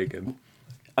Becker and Fagan.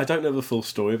 I don't know the full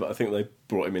story, but I think they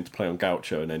brought him in to play on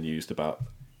Gaucho and then used about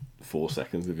 4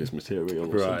 seconds of his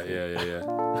material or something. Right,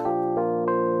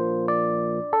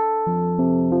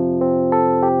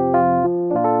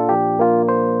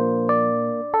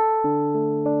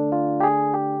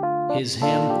 yeah. His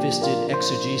ham-fisted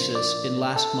exegesis in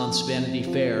last month's Vanity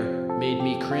Fair made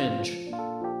me cringe.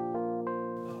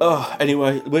 Oh,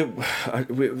 anyway,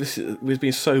 we've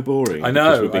been so boring. I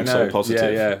know. We've been so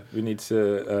positive. Yeah. We need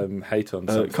to hate on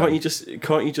something. Can't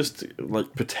you just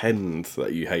like pretend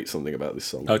that you hate something about this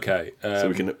song? Okay. So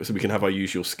we can have our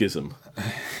usual schism.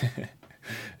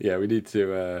 Yeah, we need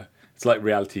to. It's like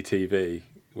reality TV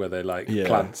where they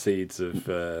plant seeds of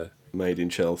made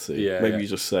in Chelsea. Yeah. Maybe you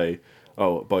just say,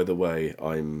 "Oh, by the way,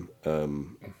 I'm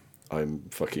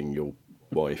fucking your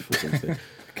wife" or something.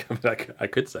 I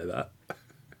could say that.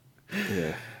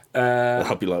 Yeah.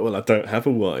 I'll be like, well, I don't have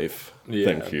a wife.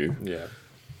 Thank you. Yeah.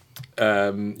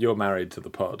 You're married to the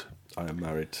pod. I am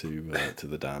married to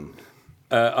the Dan.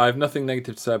 I have nothing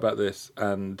negative to say about this,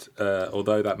 and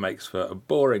although that makes for a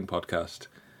boring podcast,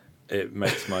 it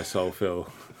makes my soul feel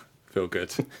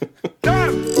good.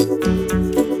 Dan!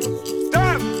 Dan!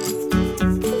 Dan!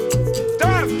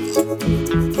 Dan!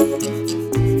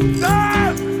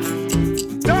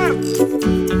 Dan!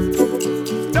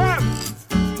 Dan!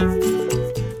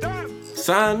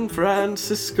 San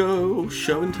Francisco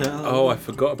show and tell. Oh, I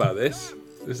forgot about this.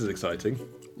 This is exciting.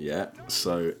 Yeah,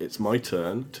 so it's my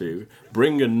turn to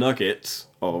bring a nugget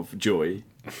of joy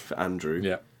for Andrew.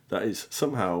 Yeah. That is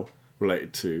somehow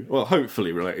related to, well,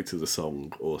 hopefully related to the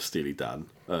song or Steely Dan.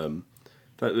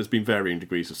 There's been varying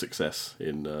degrees of success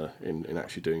in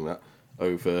actually doing that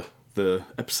over the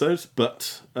episodes,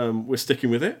 but we're sticking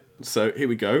with it. So here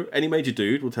we go. Any Major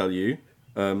Dude will tell you.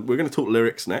 We're going to talk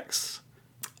lyrics next,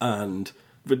 and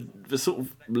the sort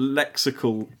of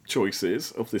lexical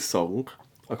choices of this song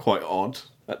are quite odd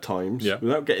at times,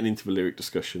 without getting into the lyric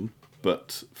discussion.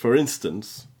 But, for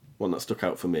instance, one that stuck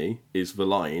out for me is the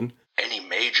line, "Any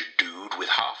major dude with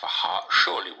half a heart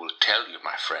surely will tell you,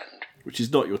 my friend." Which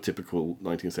is not your typical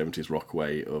 1970s rock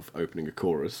way of opening a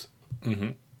chorus.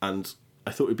 Mm-hmm. And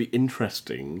I thought it'd be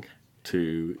interesting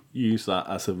to use that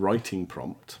as a writing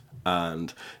prompt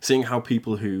and seeing how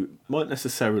people who might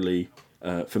necessarily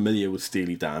familiar with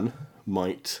Steely Dan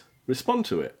might respond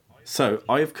to it. So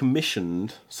I have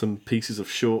commissioned some pieces of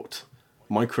short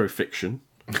microfiction.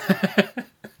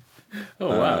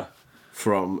 Oh wow!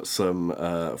 From some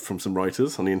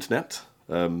writers on the internet,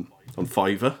 on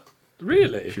Fiverr.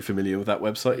 Really? If you're familiar with that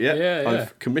website, Yeah.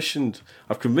 I've commissioned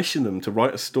them to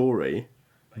write a story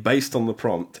based on the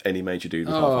prompt. Any major dude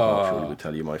with half a heart surely would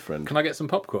tell you, my friend. Can I get some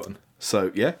popcorn? So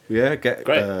great.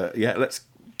 Let's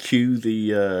cue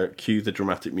the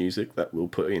dramatic music that we'll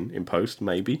put in post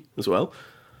maybe as well,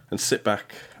 and sit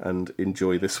back and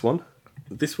enjoy this one.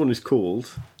 This one is called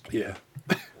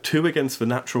 "Two Against the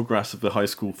Natural Grass of the High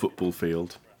School Football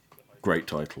Field." Great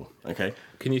title. Okay.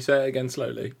 Can you say it again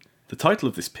slowly? The title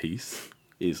of this piece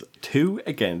is "Two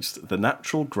Against the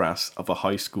Natural Grass of a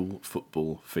High School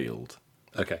Football Field."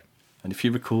 Okay. And if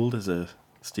you recall, there's a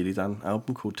Steely Dan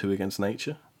album called Two Against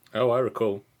Nature. Oh, I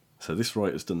recall. So this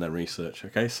writer's done their research,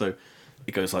 okay? So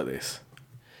it goes like this.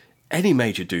 Any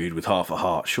major dude with half a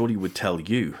heart surely would tell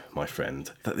you, my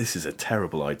friend, that this is a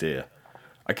terrible idea.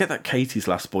 I get that Katie's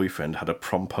last boyfriend had a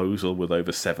promposal with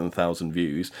over 7,000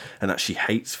 views and that she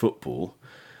hates football,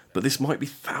 but this might be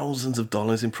thousands of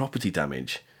dollars in property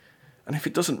damage. And if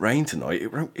it doesn't rain tonight,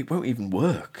 it won't even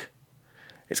work.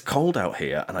 It's cold out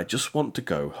here and I just want to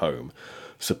go home.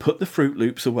 So put the Fruit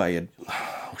Loops away and...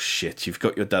 Oh shit, you've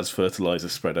got your dad's fertiliser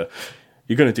spreader.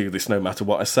 You're going to do this no matter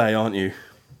what I say, aren't you?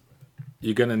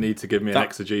 You're going to need to give me an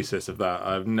exegesis of that.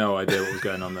 I have no idea what was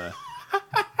going on there.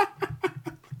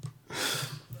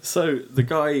 So the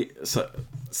guy...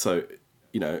 So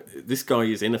you know, this guy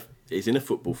is in a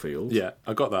football field. Yeah,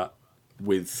 I got that.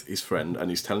 With his friend,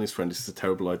 and he's telling his friend this is a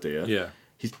terrible idea. Yeah.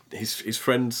 His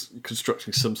friend's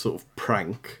constructing some sort of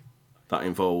prank that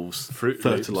involves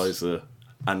fertiliser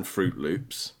and Fruit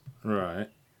Loops. Right.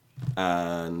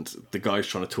 And the guy's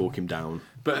trying to talk him down.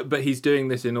 But he's doing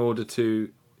this in order to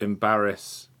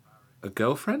embarrass a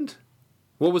girlfriend?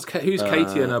 Who's Katie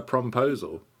and her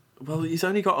promposal? Well, he's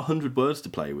only got 100 words to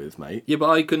play with, mate. Yeah,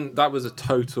 but that was a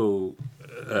total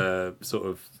sort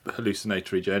of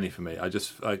hallucinatory journey for me.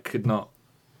 I could not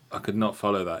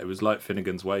follow that. It was like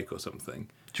Finnegan's Wake or something.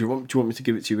 Do you want me to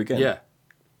give it to you again? Yeah.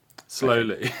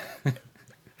 Slowly. Okay.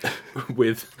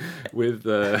 with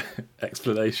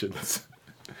explanations.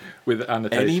 With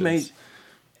annotations.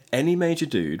 Any major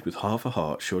dude with half a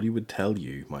heart surely would tell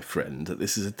you, my friend, that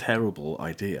this is a terrible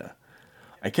idea.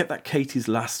 I get that Katie's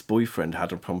last boyfriend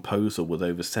had a promposal with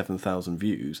over 7,000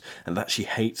 views and that she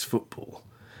hates football.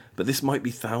 But this might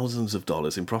be thousands of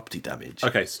dollars in property damage.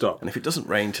 Okay, stop. And if it doesn't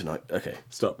rain tonight... Okay.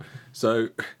 Stop. So,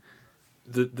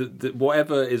 the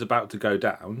whatever is about to go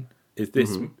down, is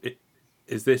this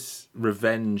is this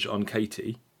revenge on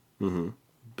Katie? Mm-hmm.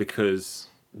 Because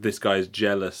this guy's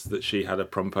jealous that she had a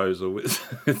promposal with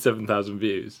 7,000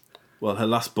 views? Well, her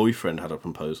last boyfriend had a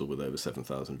promposal with over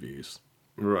 7,000 views.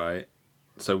 Right.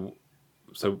 So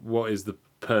what is the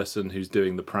person who's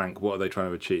doing the prank? What are they trying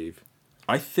to achieve?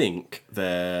 I think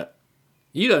they're...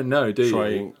 You don't know, do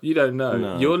you? You don't know.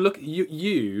 No.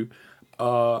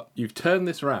 You've turned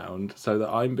this round so that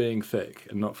I'm being thick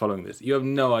and not following this. You have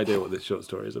no idea what this short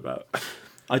story is about.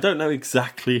 I don't know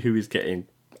exactly who he's getting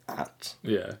at.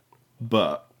 Yeah.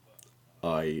 But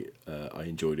I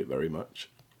enjoyed it very much.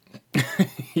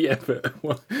 Yeah, but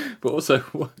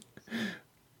also,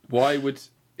 why would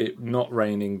it not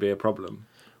raining be a problem?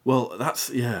 Well, that's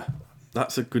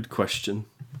a good question.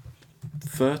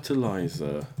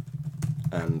 Fertilizer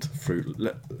and fruit.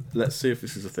 Let's see if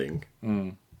this is a thing.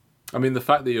 I mean, the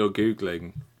fact that you're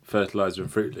Googling fertilizer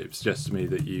and Fruit Loops suggests to me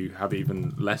that you have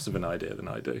even less of an idea than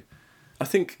I do. I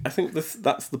think that's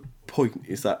the point.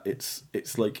 Is that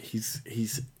it's like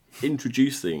he's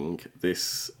introducing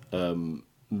this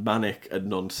manic and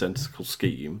nonsensical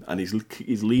scheme, and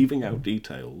he's leaving out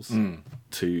details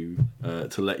to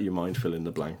let your mind fill in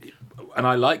the blank. And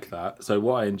I like that. So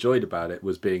what I enjoyed about it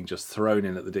was being just thrown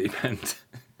in at the deep end.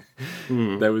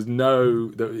 There was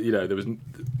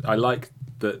I like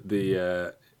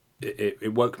that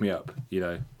it woke me up,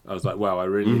 I was like, wow, I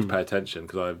really need to pay attention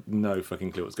because I have no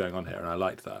fucking clue what's going on here, and I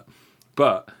liked that.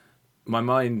 But my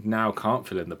mind now can't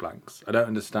fill in the blanks. I don't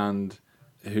understand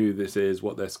who this is,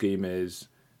 what their scheme is,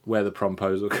 where the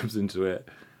promposal comes into it,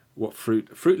 what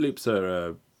Fruit Loops are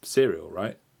a cereal,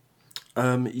 right?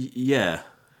 Yeah.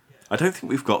 I don't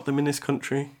think we've got them in this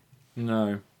country.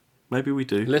 No. Maybe we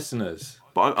do. Listeners.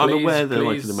 But I'm aware they're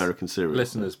like an American cereal.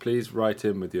 Listeners, please write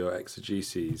in with your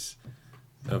exegeses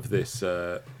of this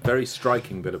very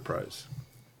striking bit of prose.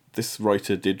 This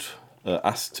writer did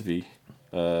ask to be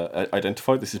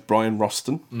identified. This is Brian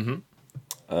Roston.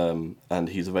 And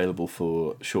he's available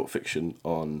for short fiction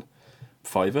on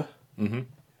Fiverr.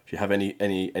 If you have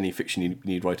any fiction you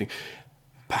need writing,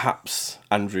 perhaps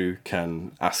Andrew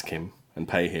can ask him and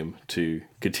pay him to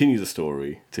continue the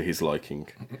story to his liking.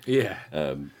 Yeah.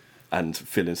 And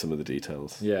fill in some of the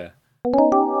details. Yeah.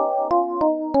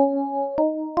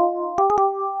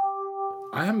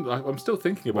 I'm still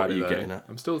thinking about what it. What are you getting at?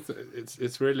 I'm still.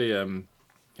 It's really. It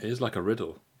is like a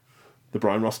riddle. The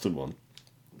Brian Roston one.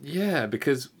 Yeah,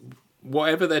 because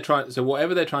whatever they're trying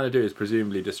to do is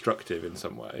presumably destructive in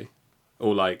some way,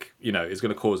 or is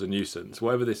going to cause a nuisance.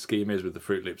 Whatever this scheme is with the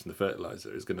Fruit Loops and the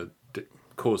fertilizer is going to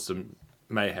cause some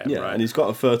mayhem. Yeah, right? And he's got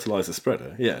a fertilizer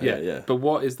spreader. Yeah. But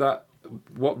what is that?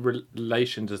 What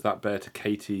relation does that bear to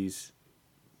Katie's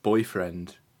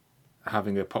boyfriend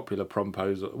having a popular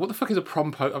promposal? What the fuck is a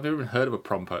promposal? I've never even heard of a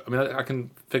promposal. I mean, I can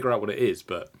figure out what it is,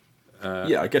 but...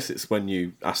 I guess it's when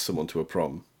you ask someone to a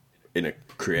prom in a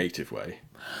creative way.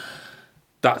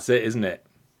 That's it, isn't it?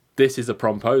 This is a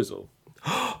promposal.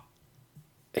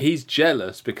 He's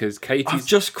jealous because Katie's... I've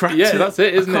just cracked it. Yeah, that's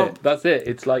it, isn't it? That's it.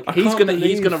 It's like, he's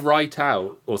gonna write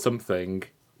out or something,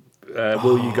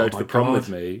 will you go to the prom with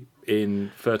me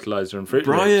in fertilizer and Fruit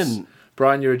Loops?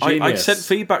 Brian, you're a genius. I sent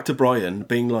feedback to Brian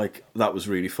being like, that was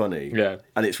really funny. Yeah.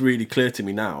 And it's really clear to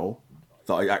me now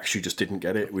that I actually just didn't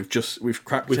get it. We've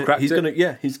cracked it. Cracked he's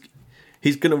it?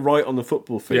 He's gonna write on the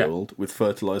football field with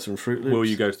fertilizer and Fruit Loops. Will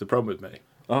you go to the prom with me?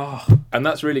 Oh. And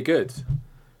that's really good.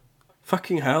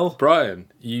 Fucking hell.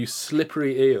 Brian, you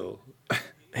slippery eel.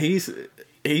 He's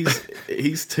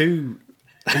too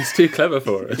clever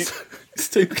for us. He's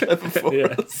too clever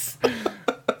for us.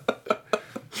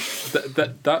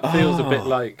 That feels a bit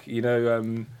like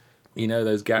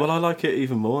those gaps. Well, I like it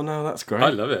even more now. That's great. I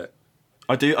love it.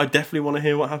 I do. I definitely want to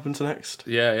hear what happens next.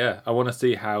 Yeah. I want to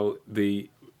see how the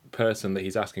person that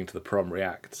he's asking to the prom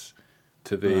reacts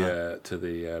to the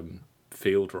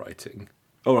field writing.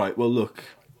 All right. Well, look.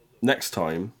 Next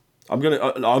time, I'm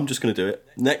just gonna do it.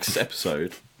 Next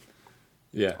episode.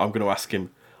 Yeah. I'm going to ask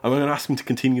him to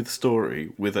continue the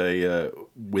story with a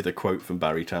quote from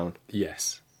Barrytown.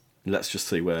 Yes. Let's just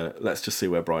see where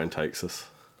Brian takes us.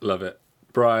 Love it.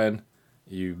 Brian,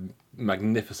 you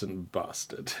magnificent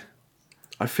bastard.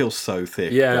 I feel so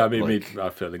thick. Yeah, I mean, I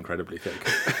feel incredibly thick.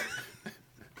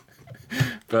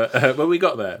 but we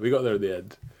got there. We got there at the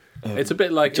end. It's a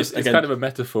bit like, it's kind of a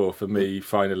metaphor for me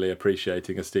finally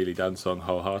appreciating a Steely Dan song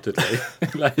wholeheartedly.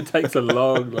 It takes a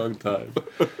long, long time.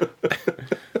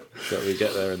 But we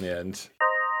get there in the end.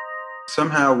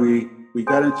 Somehow we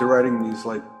got into writing these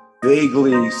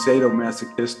vaguely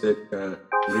sadomasochistic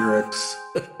lyrics.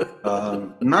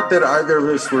 Not that either of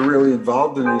us were really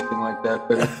involved in anything like that,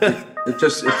 but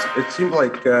it seemed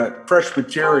like fresh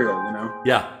material,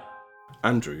 Yeah.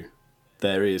 Andrew,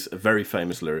 there is a very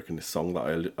famous lyric in this song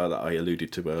that I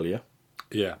alluded to earlier.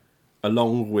 Yeah.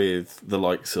 Along with the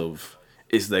likes of,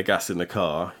 is there gas in the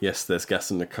car? Yes, there's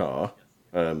gas in the car.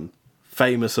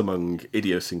 Famous among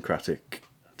idiosyncratic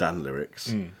Dan lyrics.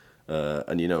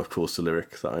 And of course, the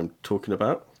lyric that I'm talking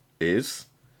about is...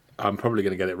 I'm probably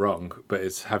going to get it wrong, but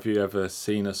it's, have you ever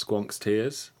seen a squonk's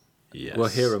tears? Yes. Well,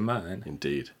 here are mine.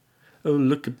 Indeed. Oh,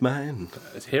 look at mine.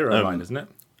 It's here are mine, isn't it?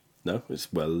 No,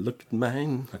 it's, well, look at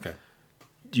mine. Okay.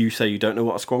 You say you don't know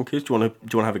what a squonk is? Do you want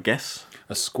to have a guess?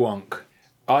 A squonk.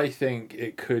 I think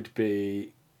it could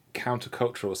be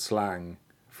countercultural slang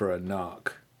for a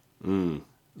narc.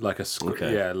 Like a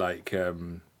okay. Yeah,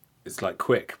 it's like,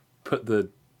 quick, put the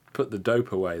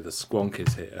dope away. The squonk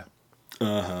is here.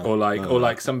 Or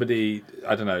like somebody,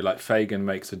 I don't know, like Fagin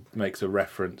makes a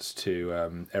reference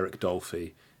to Eric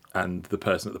Dolphy, and the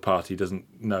person at the party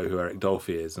doesn't know who Eric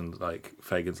Dolphy is, and like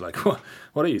Fagin's like, what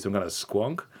are you, some kind of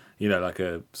squonk? Like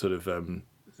a sort of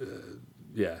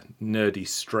nerdy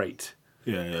straight.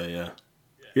 Yeah.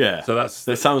 So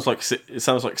it sounds like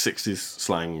 60s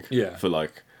slang. Yeah. For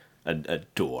like a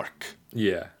dork.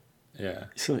 Yeah. Yeah.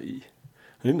 So, I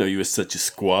didn't know you were such a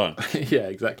squad. Yeah,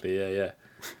 exactly. Yeah.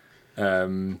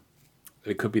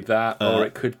 It could be that, or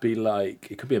it could be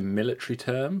a military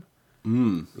term.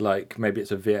 Like maybe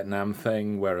it's a Vietnam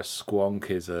thing where a squonk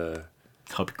is a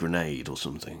Type of grenade or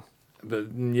something.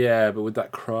 But with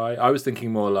that cry, I was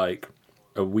thinking more like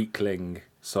a weakling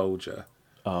soldier.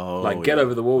 Oh, like get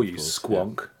over the wall, you course,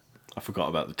 squonk. Yeah. I forgot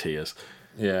about the tears.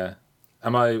 Yeah.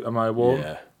 Am I warm?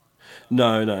 Yeah.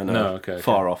 No. Okay.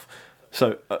 Far off.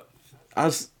 So,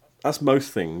 as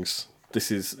most things,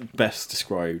 this is best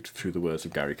described through the words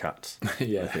of Gary Katz.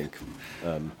 Yeah. I think.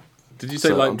 Did you say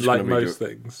so like most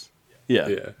things?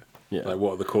 Yeah. Yeah. Like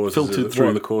what are the causes? Filtered What through-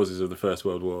 are the causes of the First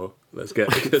World War? Let's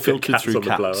get Filtered cats through on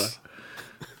the blower. Katz.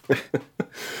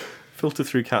 Filter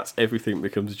through Katz, everything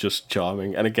becomes just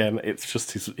charming, and again, it's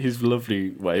just his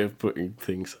lovely way of putting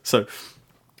things. So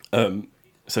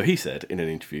he said in an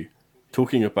interview,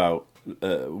 talking about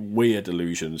weird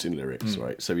allusions in lyrics,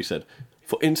 right? So he said,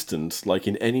 for instance, like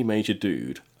in Any Major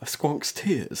Dude, a squonk's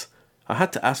tears. I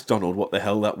had to ask Donald what the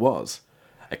hell that was.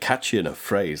 A catchy enough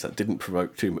phrase that didn't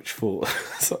provoke too much thought.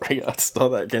 Sorry, I'll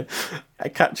start that again. A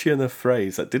catchy enough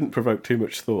phrase that didn't provoke too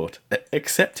much thought,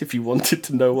 except if you wanted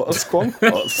to know what a squonk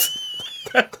was.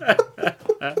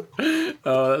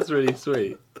 Oh, that's really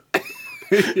sweet.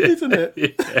 Isn't it?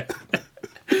 Yeah.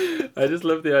 I just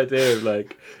love the idea of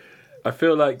like, I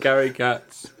feel like Gary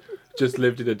Katz just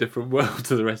lived in a different world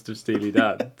to the rest of Steely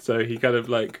Dan. So he kind of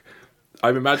like,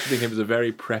 I'm imagining him as a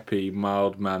very preppy,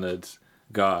 mild-mannered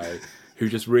guy who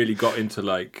just really got into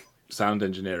like sound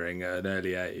engineering at an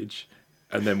early age,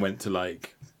 and then went to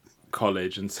like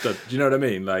college and studied. Do you know what I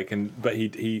mean? Like, but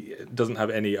he doesn't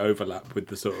have any overlap with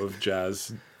the sort of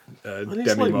jazz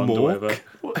demi-monde or whatever.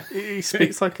 He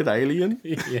speaks like an alien.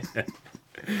 Yeah.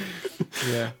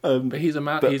 But he's a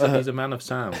man. He's a man of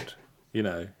sound. You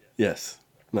know. Yes.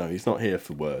 No, he's not here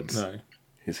for words. No.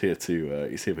 He's here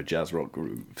for jazz rock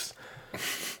grooves.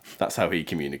 That's how he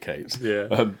communicates.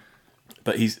 Yeah.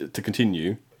 But to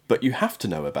continue. But you have to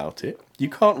know about it. You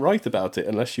can't write about it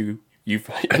unless you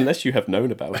have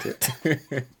known about it.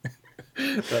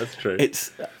 That's true.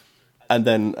 And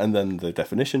then the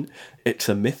definition. It's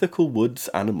a mythical woods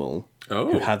animal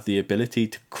who had the ability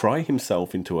to cry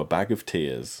himself into a bag of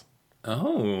tears.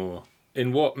 Oh,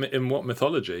 in what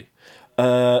mythology?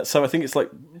 So I think it's like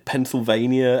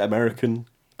Pennsylvania American.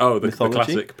 Oh, the mythology.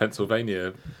 classic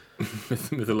Pennsylvania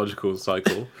mythological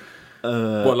cycle.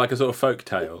 What, like a sort of folk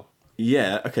tale?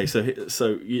 Yeah. Okay. So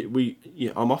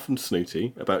I'm often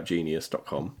snooty about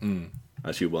Genius.com,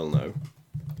 as you well know,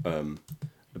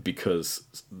 because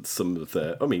some of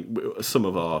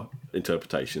our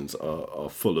interpretations are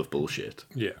full of bullshit.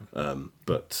 Yeah.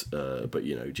 But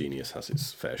you know, Genius has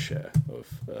its fair share of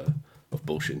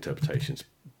bullshit interpretations.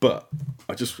 But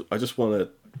I just want to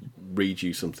read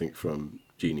you something from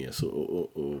Genius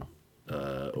or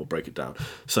break it down.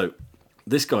 So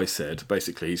this guy said,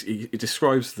 basically, he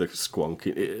describes the squonk.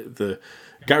 The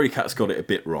Gary Katz got it a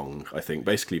bit wrong, I think.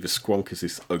 Basically, the squonk is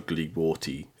this ugly,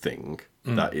 warty thing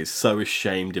that is so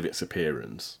ashamed of its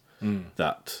appearance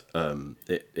that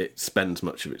it spends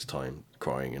much of its time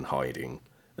crying and hiding.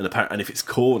 And if it's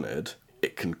cornered,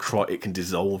 it can cry. It can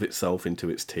dissolve itself into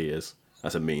its tears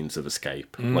as a means of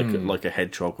escape, like a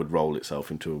hedgehog would roll itself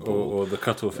into a ball, or the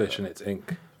cuttlefish in its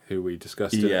ink, who we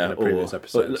discussed in a previous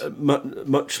episode.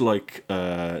 Much like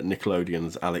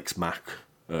Nickelodeon's Alex Mack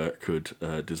could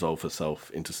dissolve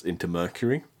herself into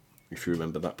mercury, if you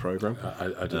remember that program.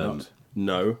 I do not.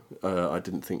 No, I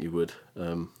didn't think you would.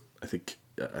 I think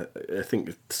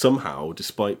somehow,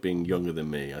 despite being younger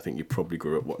than me, I think you probably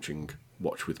grew up watching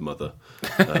Watch with Mother.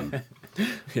 And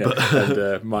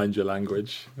Mind Your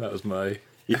Language. That was my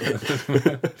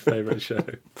favourite show.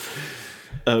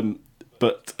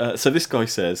 But so this guy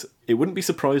says, it wouldn't be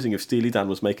surprising if Steely Dan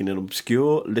was making an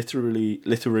obscure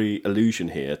literary allusion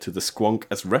here to the squonk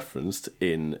as referenced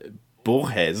in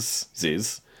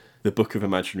Borges's The Book of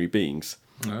Imaginary Beings,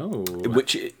 in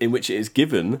which it is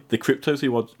given the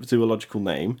cryptozoological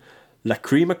name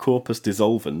Lacrima corpus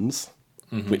dissolvens,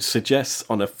 which suggests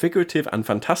on a figurative and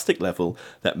fantastic level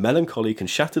that melancholy can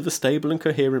shatter the stable and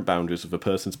coherent boundaries of a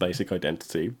person's basic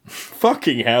identity.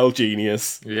 Fucking hell,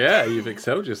 Genius. Yeah, you've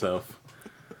excelled yourself.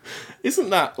 Isn't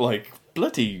that, like,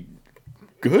 bloody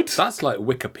good? That's like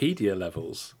Wikipedia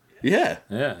levels. Yeah.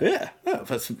 Yeah. Oh,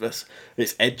 that's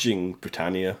it's edging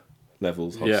Britannia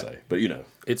levels, I'd say. But, you know.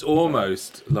 It's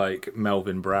almost like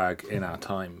Melvin Bragg in our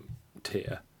time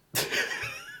tier.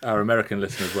 Our American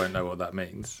listeners won't know what that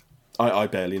means. I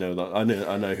barely know that. I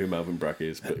know who Melvin Bragg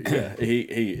is, but yeah,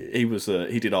 he was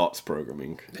he did arts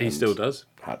programming. He still does.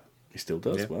 He still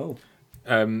does. Yeah. Well,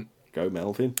 go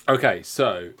Melvin. Okay,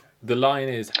 so The line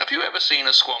is, Have you ever seen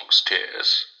a squonk's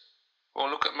tears? Or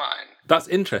look at mine. That's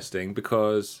interesting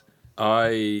because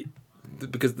the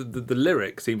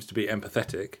lyric seems to be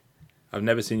empathetic. I've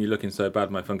never seen you looking so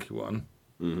bad, my funky one.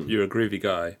 Mm-hmm. You're a groovy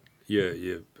guy.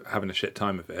 You're having a shit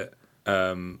time of it.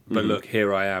 But look,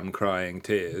 here I am crying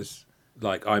tears.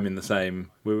 Like I'm in the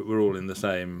same. We're all in the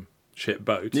same shit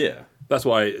boat. Yeah, that's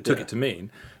what I took it to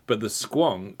mean. But the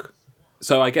squonk.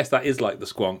 So I guess that is like the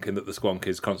squonk in that the squonk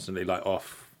is constantly like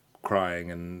off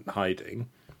crying and hiding.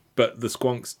 But the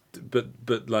squonk's,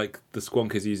 but like the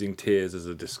squonk is using tears as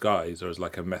a disguise or as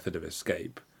like a method of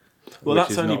escape. Well,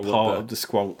 that's only part of the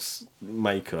squonk's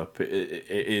makeup. It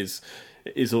is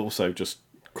also just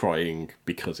crying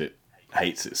because it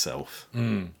hates itself.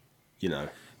 You know.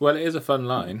 Well, it is a fun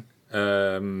line,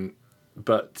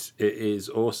 but it is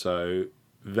also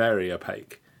very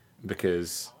opaque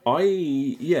because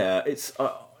I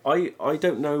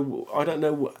don't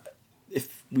know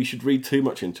if we should read too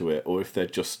much into it or if they're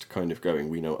just kind of going,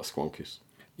 we know what a squonk is.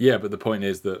 Yeah, but the point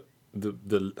is that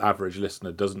the average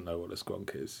listener doesn't know what a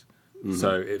squonk is. Mm-hmm.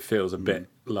 So it feels a bit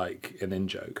like an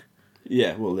in-joke.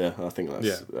 Yeah, well, yeah, I think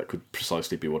that could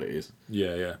precisely be what it is.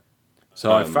 Yeah.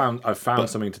 So I've found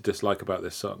something to dislike about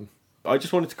this song. I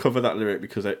just wanted to cover that lyric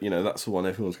because, that's the one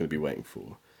everyone's going to be waiting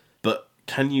for. But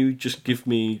can you just give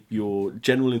me your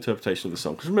general interpretation of the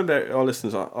song? Because remember, our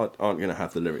listeners aren't going to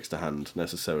have the lyrics to hand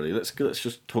necessarily. Let's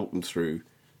just talk them through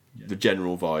the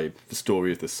general vibe, the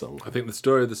story of this song. I think the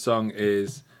story of the song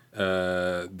is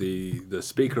the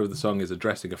speaker of the song is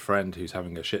addressing a friend who's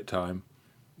having a shit time.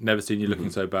 Never seen you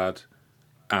looking so bad.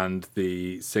 And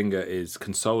the singer is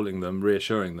consoling them,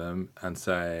 reassuring them, and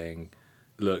saying,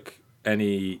 look,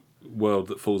 any world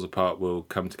that falls apart will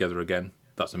come together again.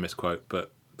 That's a misquote,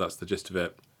 but that's the gist of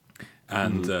it.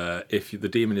 And if the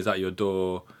demon is at your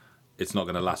door, it's not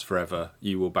going to last forever.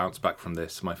 You will bounce back from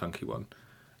this, my funky one.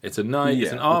 It's a nice,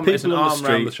 it's an arm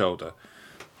around the shoulder.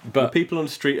 But the people on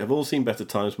the street have all seen better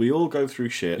times. We all go through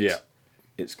shit. Yeah,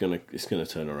 it's gonna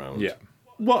turn around. Yeah,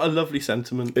 what a lovely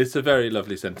sentiment. It's a very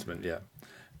lovely sentiment. Yeah,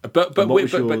 but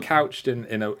couched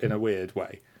in a weird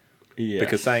way. Yeah,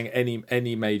 because saying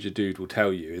any major dude will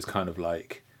tell you is kind of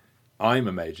like, I'm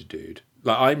a major dude.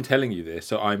 Like I'm telling you this,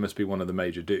 so I must be one of the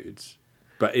major dudes.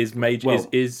 But is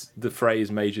the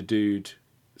phrase major dude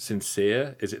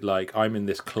sincere? Is it like I'm in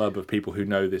this club of people who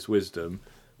know this wisdom,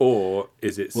 or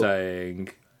is it saying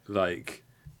like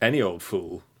any old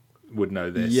fool would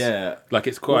know this? Yeah, like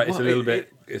it's quite. It's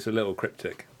a little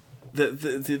cryptic.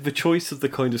 The choice of the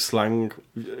kind of slang,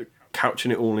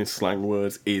 couching it all in slang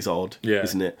words, is odd,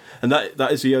 isn't it? And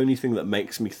that is the only thing that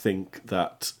makes me think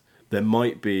that there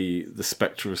might be the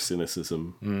spectre of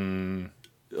cynicism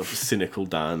of cynical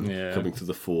Dan coming to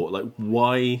the fore. Like,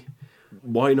 why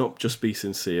not just be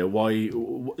sincere? Why?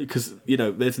 Because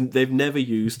they've never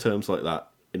used terms like that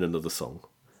in another song.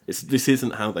 This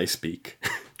isn't how they speak.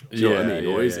 Do you know what I mean?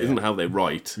 Or isn't how they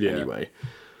write anyway.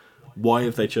 Why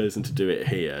have they chosen to do it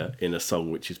here in a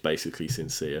song which is basically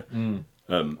sincere?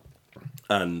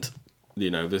 And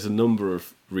there's a number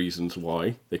of reasons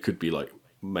why. They could be like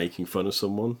making fun of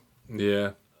someone.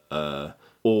 Yeah.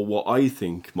 Or what I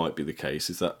think might be the case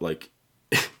is that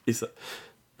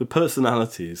the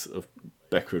personalities of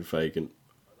Becker and Fagan,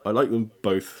 I like them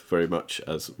both very much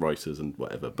as writers and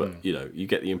whatever, but you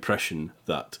get the impression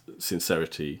that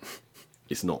sincerity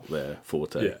is not their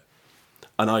forte. Yeah.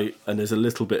 And there's a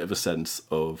little bit of a sense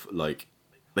of like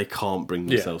they can't bring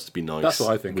themselves to be nice. That's what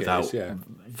I think without it is,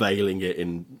 veiling it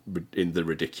in the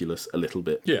ridiculous a little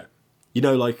bit. Yeah.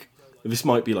 Like this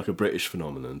might be like a British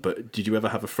phenomenon, but did you ever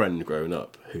have a friend growing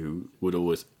up who would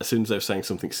always, as soon as they were saying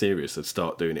something serious, they'd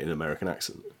start doing it in an American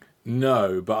accent?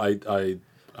 No, but I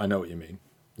know what you mean.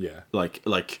 Yeah. Like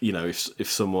if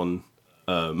someone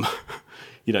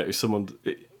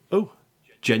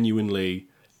genuinely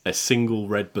a single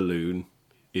red balloon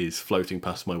is floating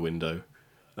past my window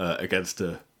against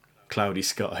a cloudy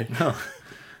sky. Oh.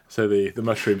 So the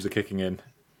mushrooms are kicking in.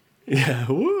 Yeah.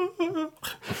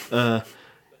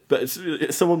 But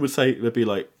someone would say, they'd be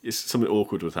like, something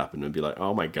awkward would happen and be like,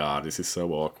 oh my God, this is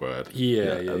so awkward.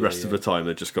 The rest of the time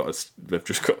they've just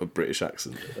got a British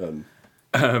accent.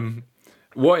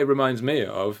 What it reminds me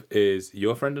of is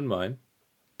Your Friend and Mine,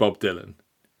 Bob Dylan.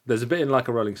 There's a bit in Like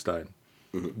a Rolling Stone.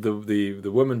 Mm-hmm.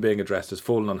 The woman being addressed has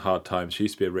fallen on hard times. She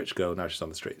used to be a rich girl, now she's on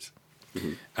the streets.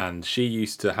 Mm-hmm. And she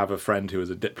used to have a friend who was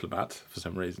a diplomat for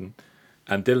some reason.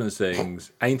 And Dylan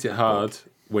sings, ain't it hard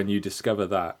when you discover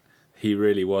that he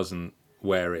really wasn't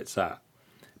where it's at.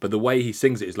 But the way he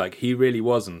sings it is like he really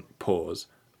wasn't, pause,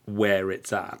 where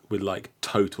it's at, with like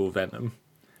total venom.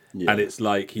 Yeah. And it's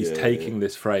like he's taking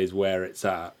this phrase where it's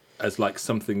at as like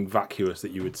something vacuous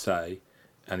that you would say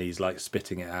and he's like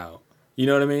spitting it out. You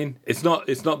know what I mean? It's not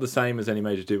the same as any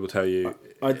major dude will tell you.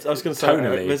 I was going to say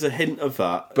tonally, there's a hint of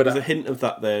that, but there's a hint of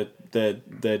that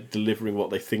they're delivering what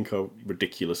they think are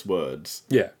ridiculous words.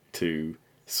 Yeah. To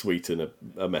sweeten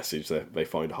a message that they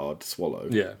find hard to swallow.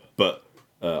 Yeah. But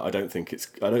I don't think it's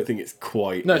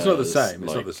quite. No, it's not the same.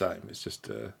 It's not the same. It's just.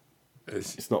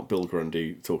 It's not Bill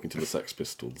Grundy talking to the Sex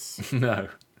Pistols. No.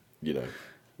 You know,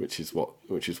 which is what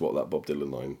that Bob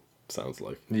Dylan line sounds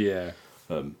like. Yeah.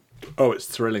 It's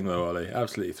thrilling though, Ollie.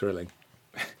 Absolutely thrilling.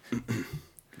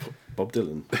 Bob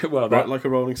Dylan. Well, right, like a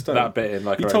Rolling Stone. That bit in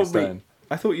Like a Rolling Stone.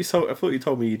 I thought you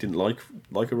told me you didn't like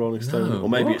a Rolling Stone, or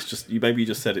maybe it's just you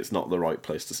just said it's not the right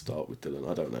place to start with Dylan.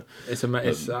 I don't know.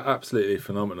 It's absolutely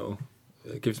phenomenal.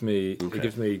 It gives me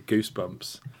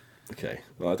goosebumps. Okay,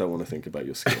 well, I don't want to think about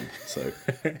your skin, so.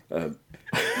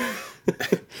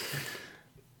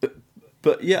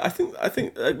 But yeah, I think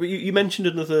you mentioned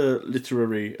another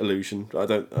literary allusion. I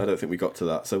don't think we got to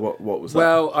that. So what was that?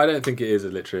 Well, I don't think it is a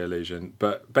literary allusion,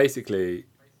 but basically,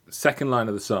 second line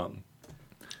of the song.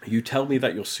 You tell me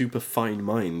that your superfine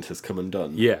mind has come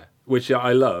undone. Yeah, which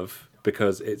I love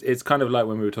because it's kind of like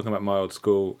when we were talking about My Old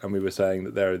School and we were saying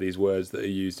that there are these words that are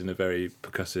used in a very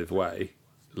percussive way,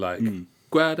 like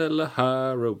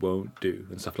Guadalajara won't do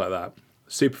and stuff like that.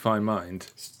 Superfine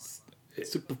mind.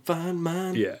 Superfine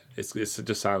mind. Yeah, it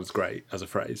just sounds great as a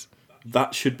phrase.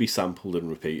 That should be sampled and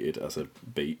repeated as a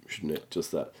beat, shouldn't it?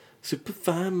 Just that.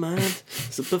 Superfine mind,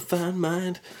 superfine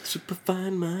mind,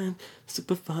 superfine mind,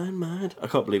 superfine mind. I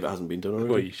can't believe it hasn't been done already.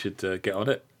 Well, you should get on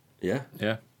it. Yeah.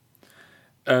 Yeah.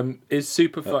 Is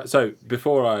superfine... so,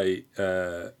 before I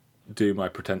do my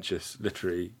pretentious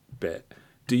literary bit,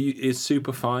 is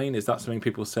superfine, is that something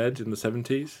people said in the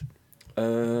 70s?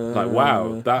 Like,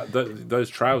 wow, those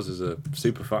trousers are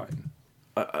super fine.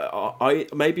 I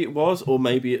maybe it was, or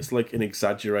maybe it's like an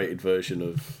exaggerated version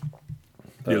of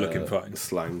you're looking fine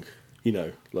slang. You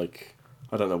know, like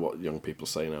I don't know what young people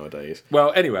say nowadays.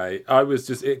 Well, anyway,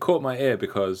 it caught my ear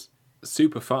because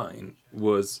super fine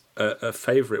was a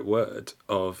favourite word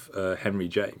of Henry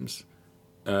James,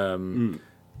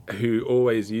 who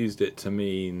always used it to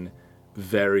mean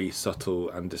very subtle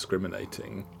and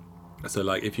discriminating. So,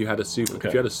 like, if you had a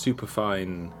super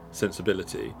fine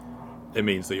sensibility, it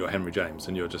means that you're Henry James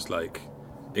and you're just like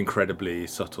incredibly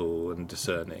subtle and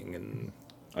discerning. And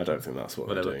I don't think that's what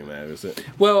they're doing there, is it?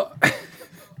 Well,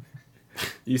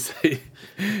 you say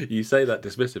that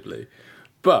dismissively,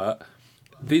 but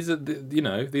these are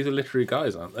literary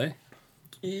guys, aren't they?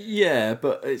 Yeah,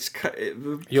 but it's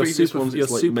your previous ones. It's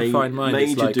like fine mind.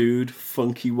 Major like, dude,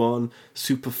 funky one,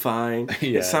 super fine.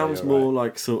 It sounds more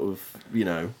like sort of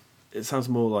It sounds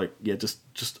more like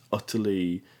just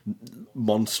utterly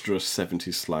monstrous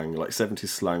 70s slang, like 70s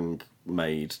slang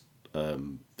made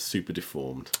super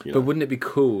deformed. But wouldn't it be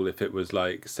cool if it was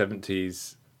like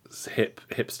 70s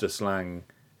hipster slang,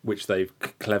 which they've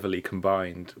cleverly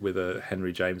combined with a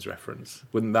Henry James reference?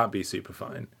 Wouldn't that be super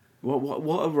fine?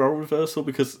 What a role reversal,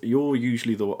 because I'm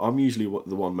usually the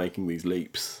one making these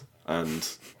leaps and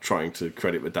trying to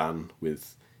credit Dan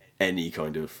with any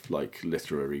kind of like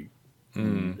literary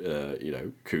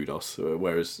kudos,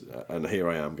 whereas and here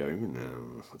I am going,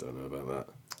 no, I don't know about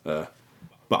that,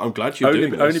 but I'm glad you're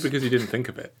doing this. Only because you didn't think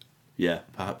of it. Yeah,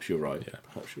 perhaps you're right.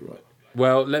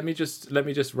 Well, let me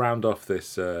just round off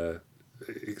this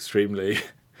extremely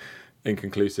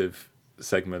inconclusive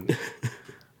segment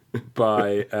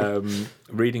by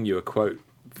reading you a quote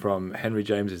from Henry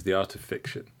James's The Art of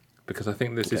Fiction, because I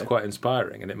think this is quite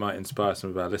inspiring and it might inspire some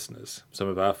of our listeners, some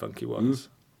of our funky ones.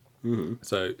 Mm-hmm.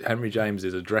 So Henry James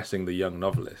is addressing the young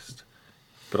novelist,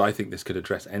 but I think this could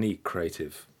address any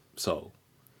creative soul.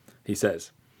 He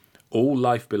says, "All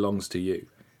life belongs to you,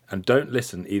 and don't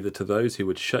listen either to those who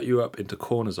would shut you up into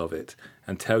corners of it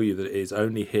and tell you that it is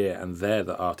only here and there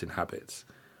that art inhabits,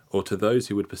 or to those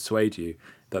who would persuade you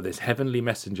that this heavenly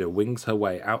messenger wings her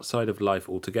way outside of life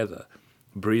altogether,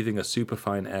 breathing a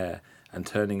superfine air and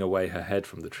turning away her head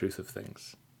from the truth of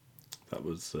things." That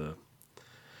was...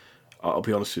 I'll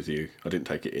be honest with you, I didn't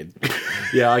take it in.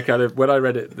 Yeah, I kind of, when I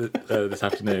read it this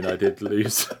afternoon, I did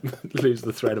lose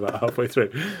the thread about halfway through.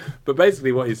 But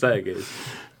basically what he's saying is,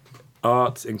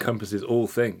 art encompasses all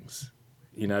things.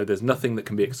 You know, there's nothing that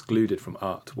can be excluded from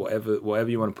art. Whatever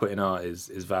you want to put in art is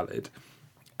valid.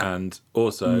 And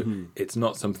also, it's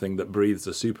not something that breathes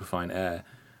a superfine air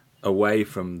away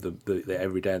from the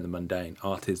everyday and the mundane.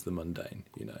 Art is the mundane,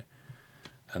 you know.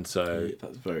 And so,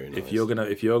 that's very nice. if you're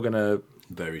gonna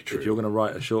very true. If you're gonna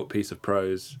write a short piece of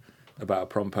prose about a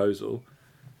promposal,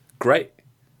 great.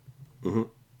 Mm-hmm.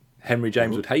 Henry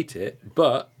James would hate it,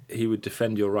 but he would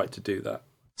defend your right to do that.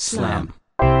 Slam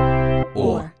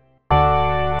or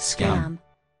scam.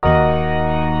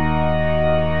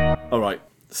 All right,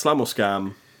 slam or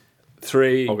scam?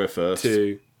 3, I'll go first.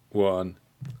 2, 1.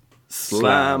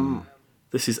 Slam.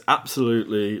 This is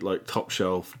absolutely like top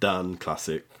shelf Dan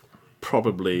classic.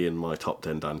 Probably in my top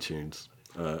 10 Dan tunes.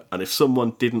 And if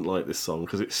someone didn't like this song,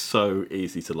 because it's so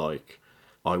easy to like,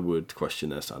 I would question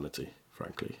their sanity,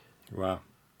 frankly. Wow.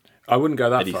 I wouldn't go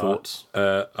that Any far. thoughts?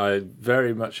 I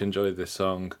very much enjoyed this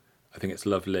song. I think it's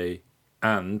lovely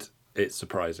and it's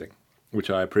surprising, which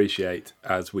I appreciate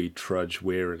as we trudge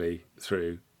wearily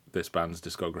through this band's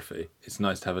discography. It's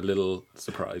nice to have a little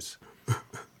surprise.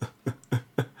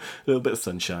 A little bit of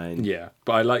sunshine. Yeah,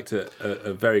 but I liked it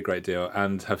a very great deal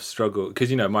and have struggled,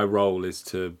 because, my role is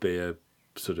to be a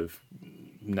sort of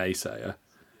naysayer,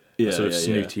 a sort of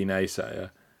snooty naysayer,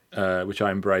 which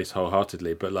I embrace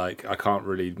wholeheartely, but I can't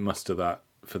really muster that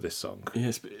for this song. Yeah,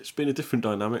 it's been a different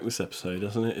dynamic this episode,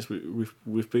 hasn't it?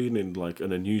 We've been in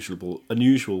an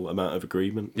unusual amount of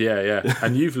agreement. Yeah,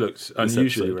 and you've looked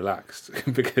unusually relaxed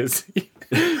because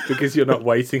you're not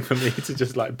waiting for me to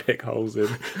just pick holes in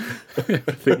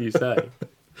everything you say.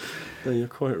 No, you're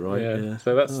quite right. Yeah.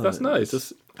 So that's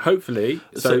nice. Hopefully,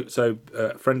 so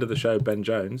friend of the show Ben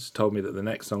Jones told me that the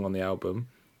next song on the album,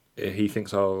 he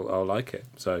thinks I'll like it.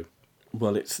 So.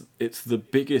 Well, it's the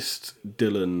biggest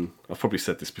Dylan. I've probably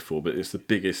said this before, but it's the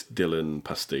biggest Dylan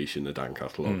pastiche in the Dan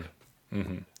catalogue.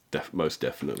 Most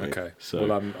definitely. Okay. So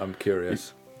well, I'm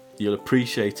curious. You'll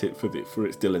appreciate it for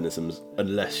its Dylanisms,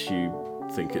 unless you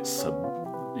think it's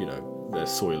they're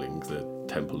soiling the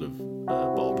temple of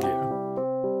Bob. Yeah.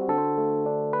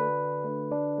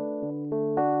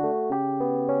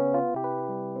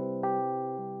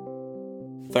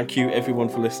 Thank you, everyone,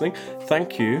 for listening.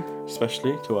 Thank you,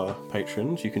 especially to our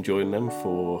patrons. You can join them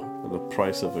for the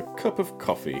price of a cup of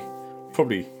coffee.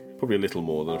 Probably a little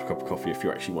more than a cup of coffee if you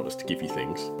actually want us to give you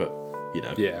things, but,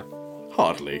 Yeah.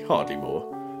 hardly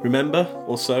more. Remember,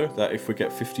 also, that if we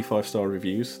get 55-star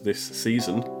reviews this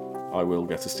season, I will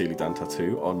get a Steely Dan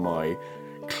tattoo on my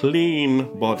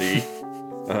clean body.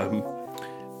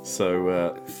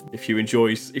 So if you enjoy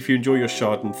your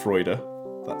Schadenfreude,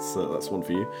 that's one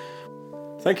for you.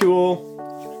 Thank you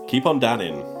all. Keep on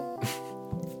danning.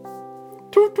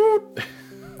 Toot toot.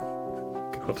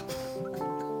 God.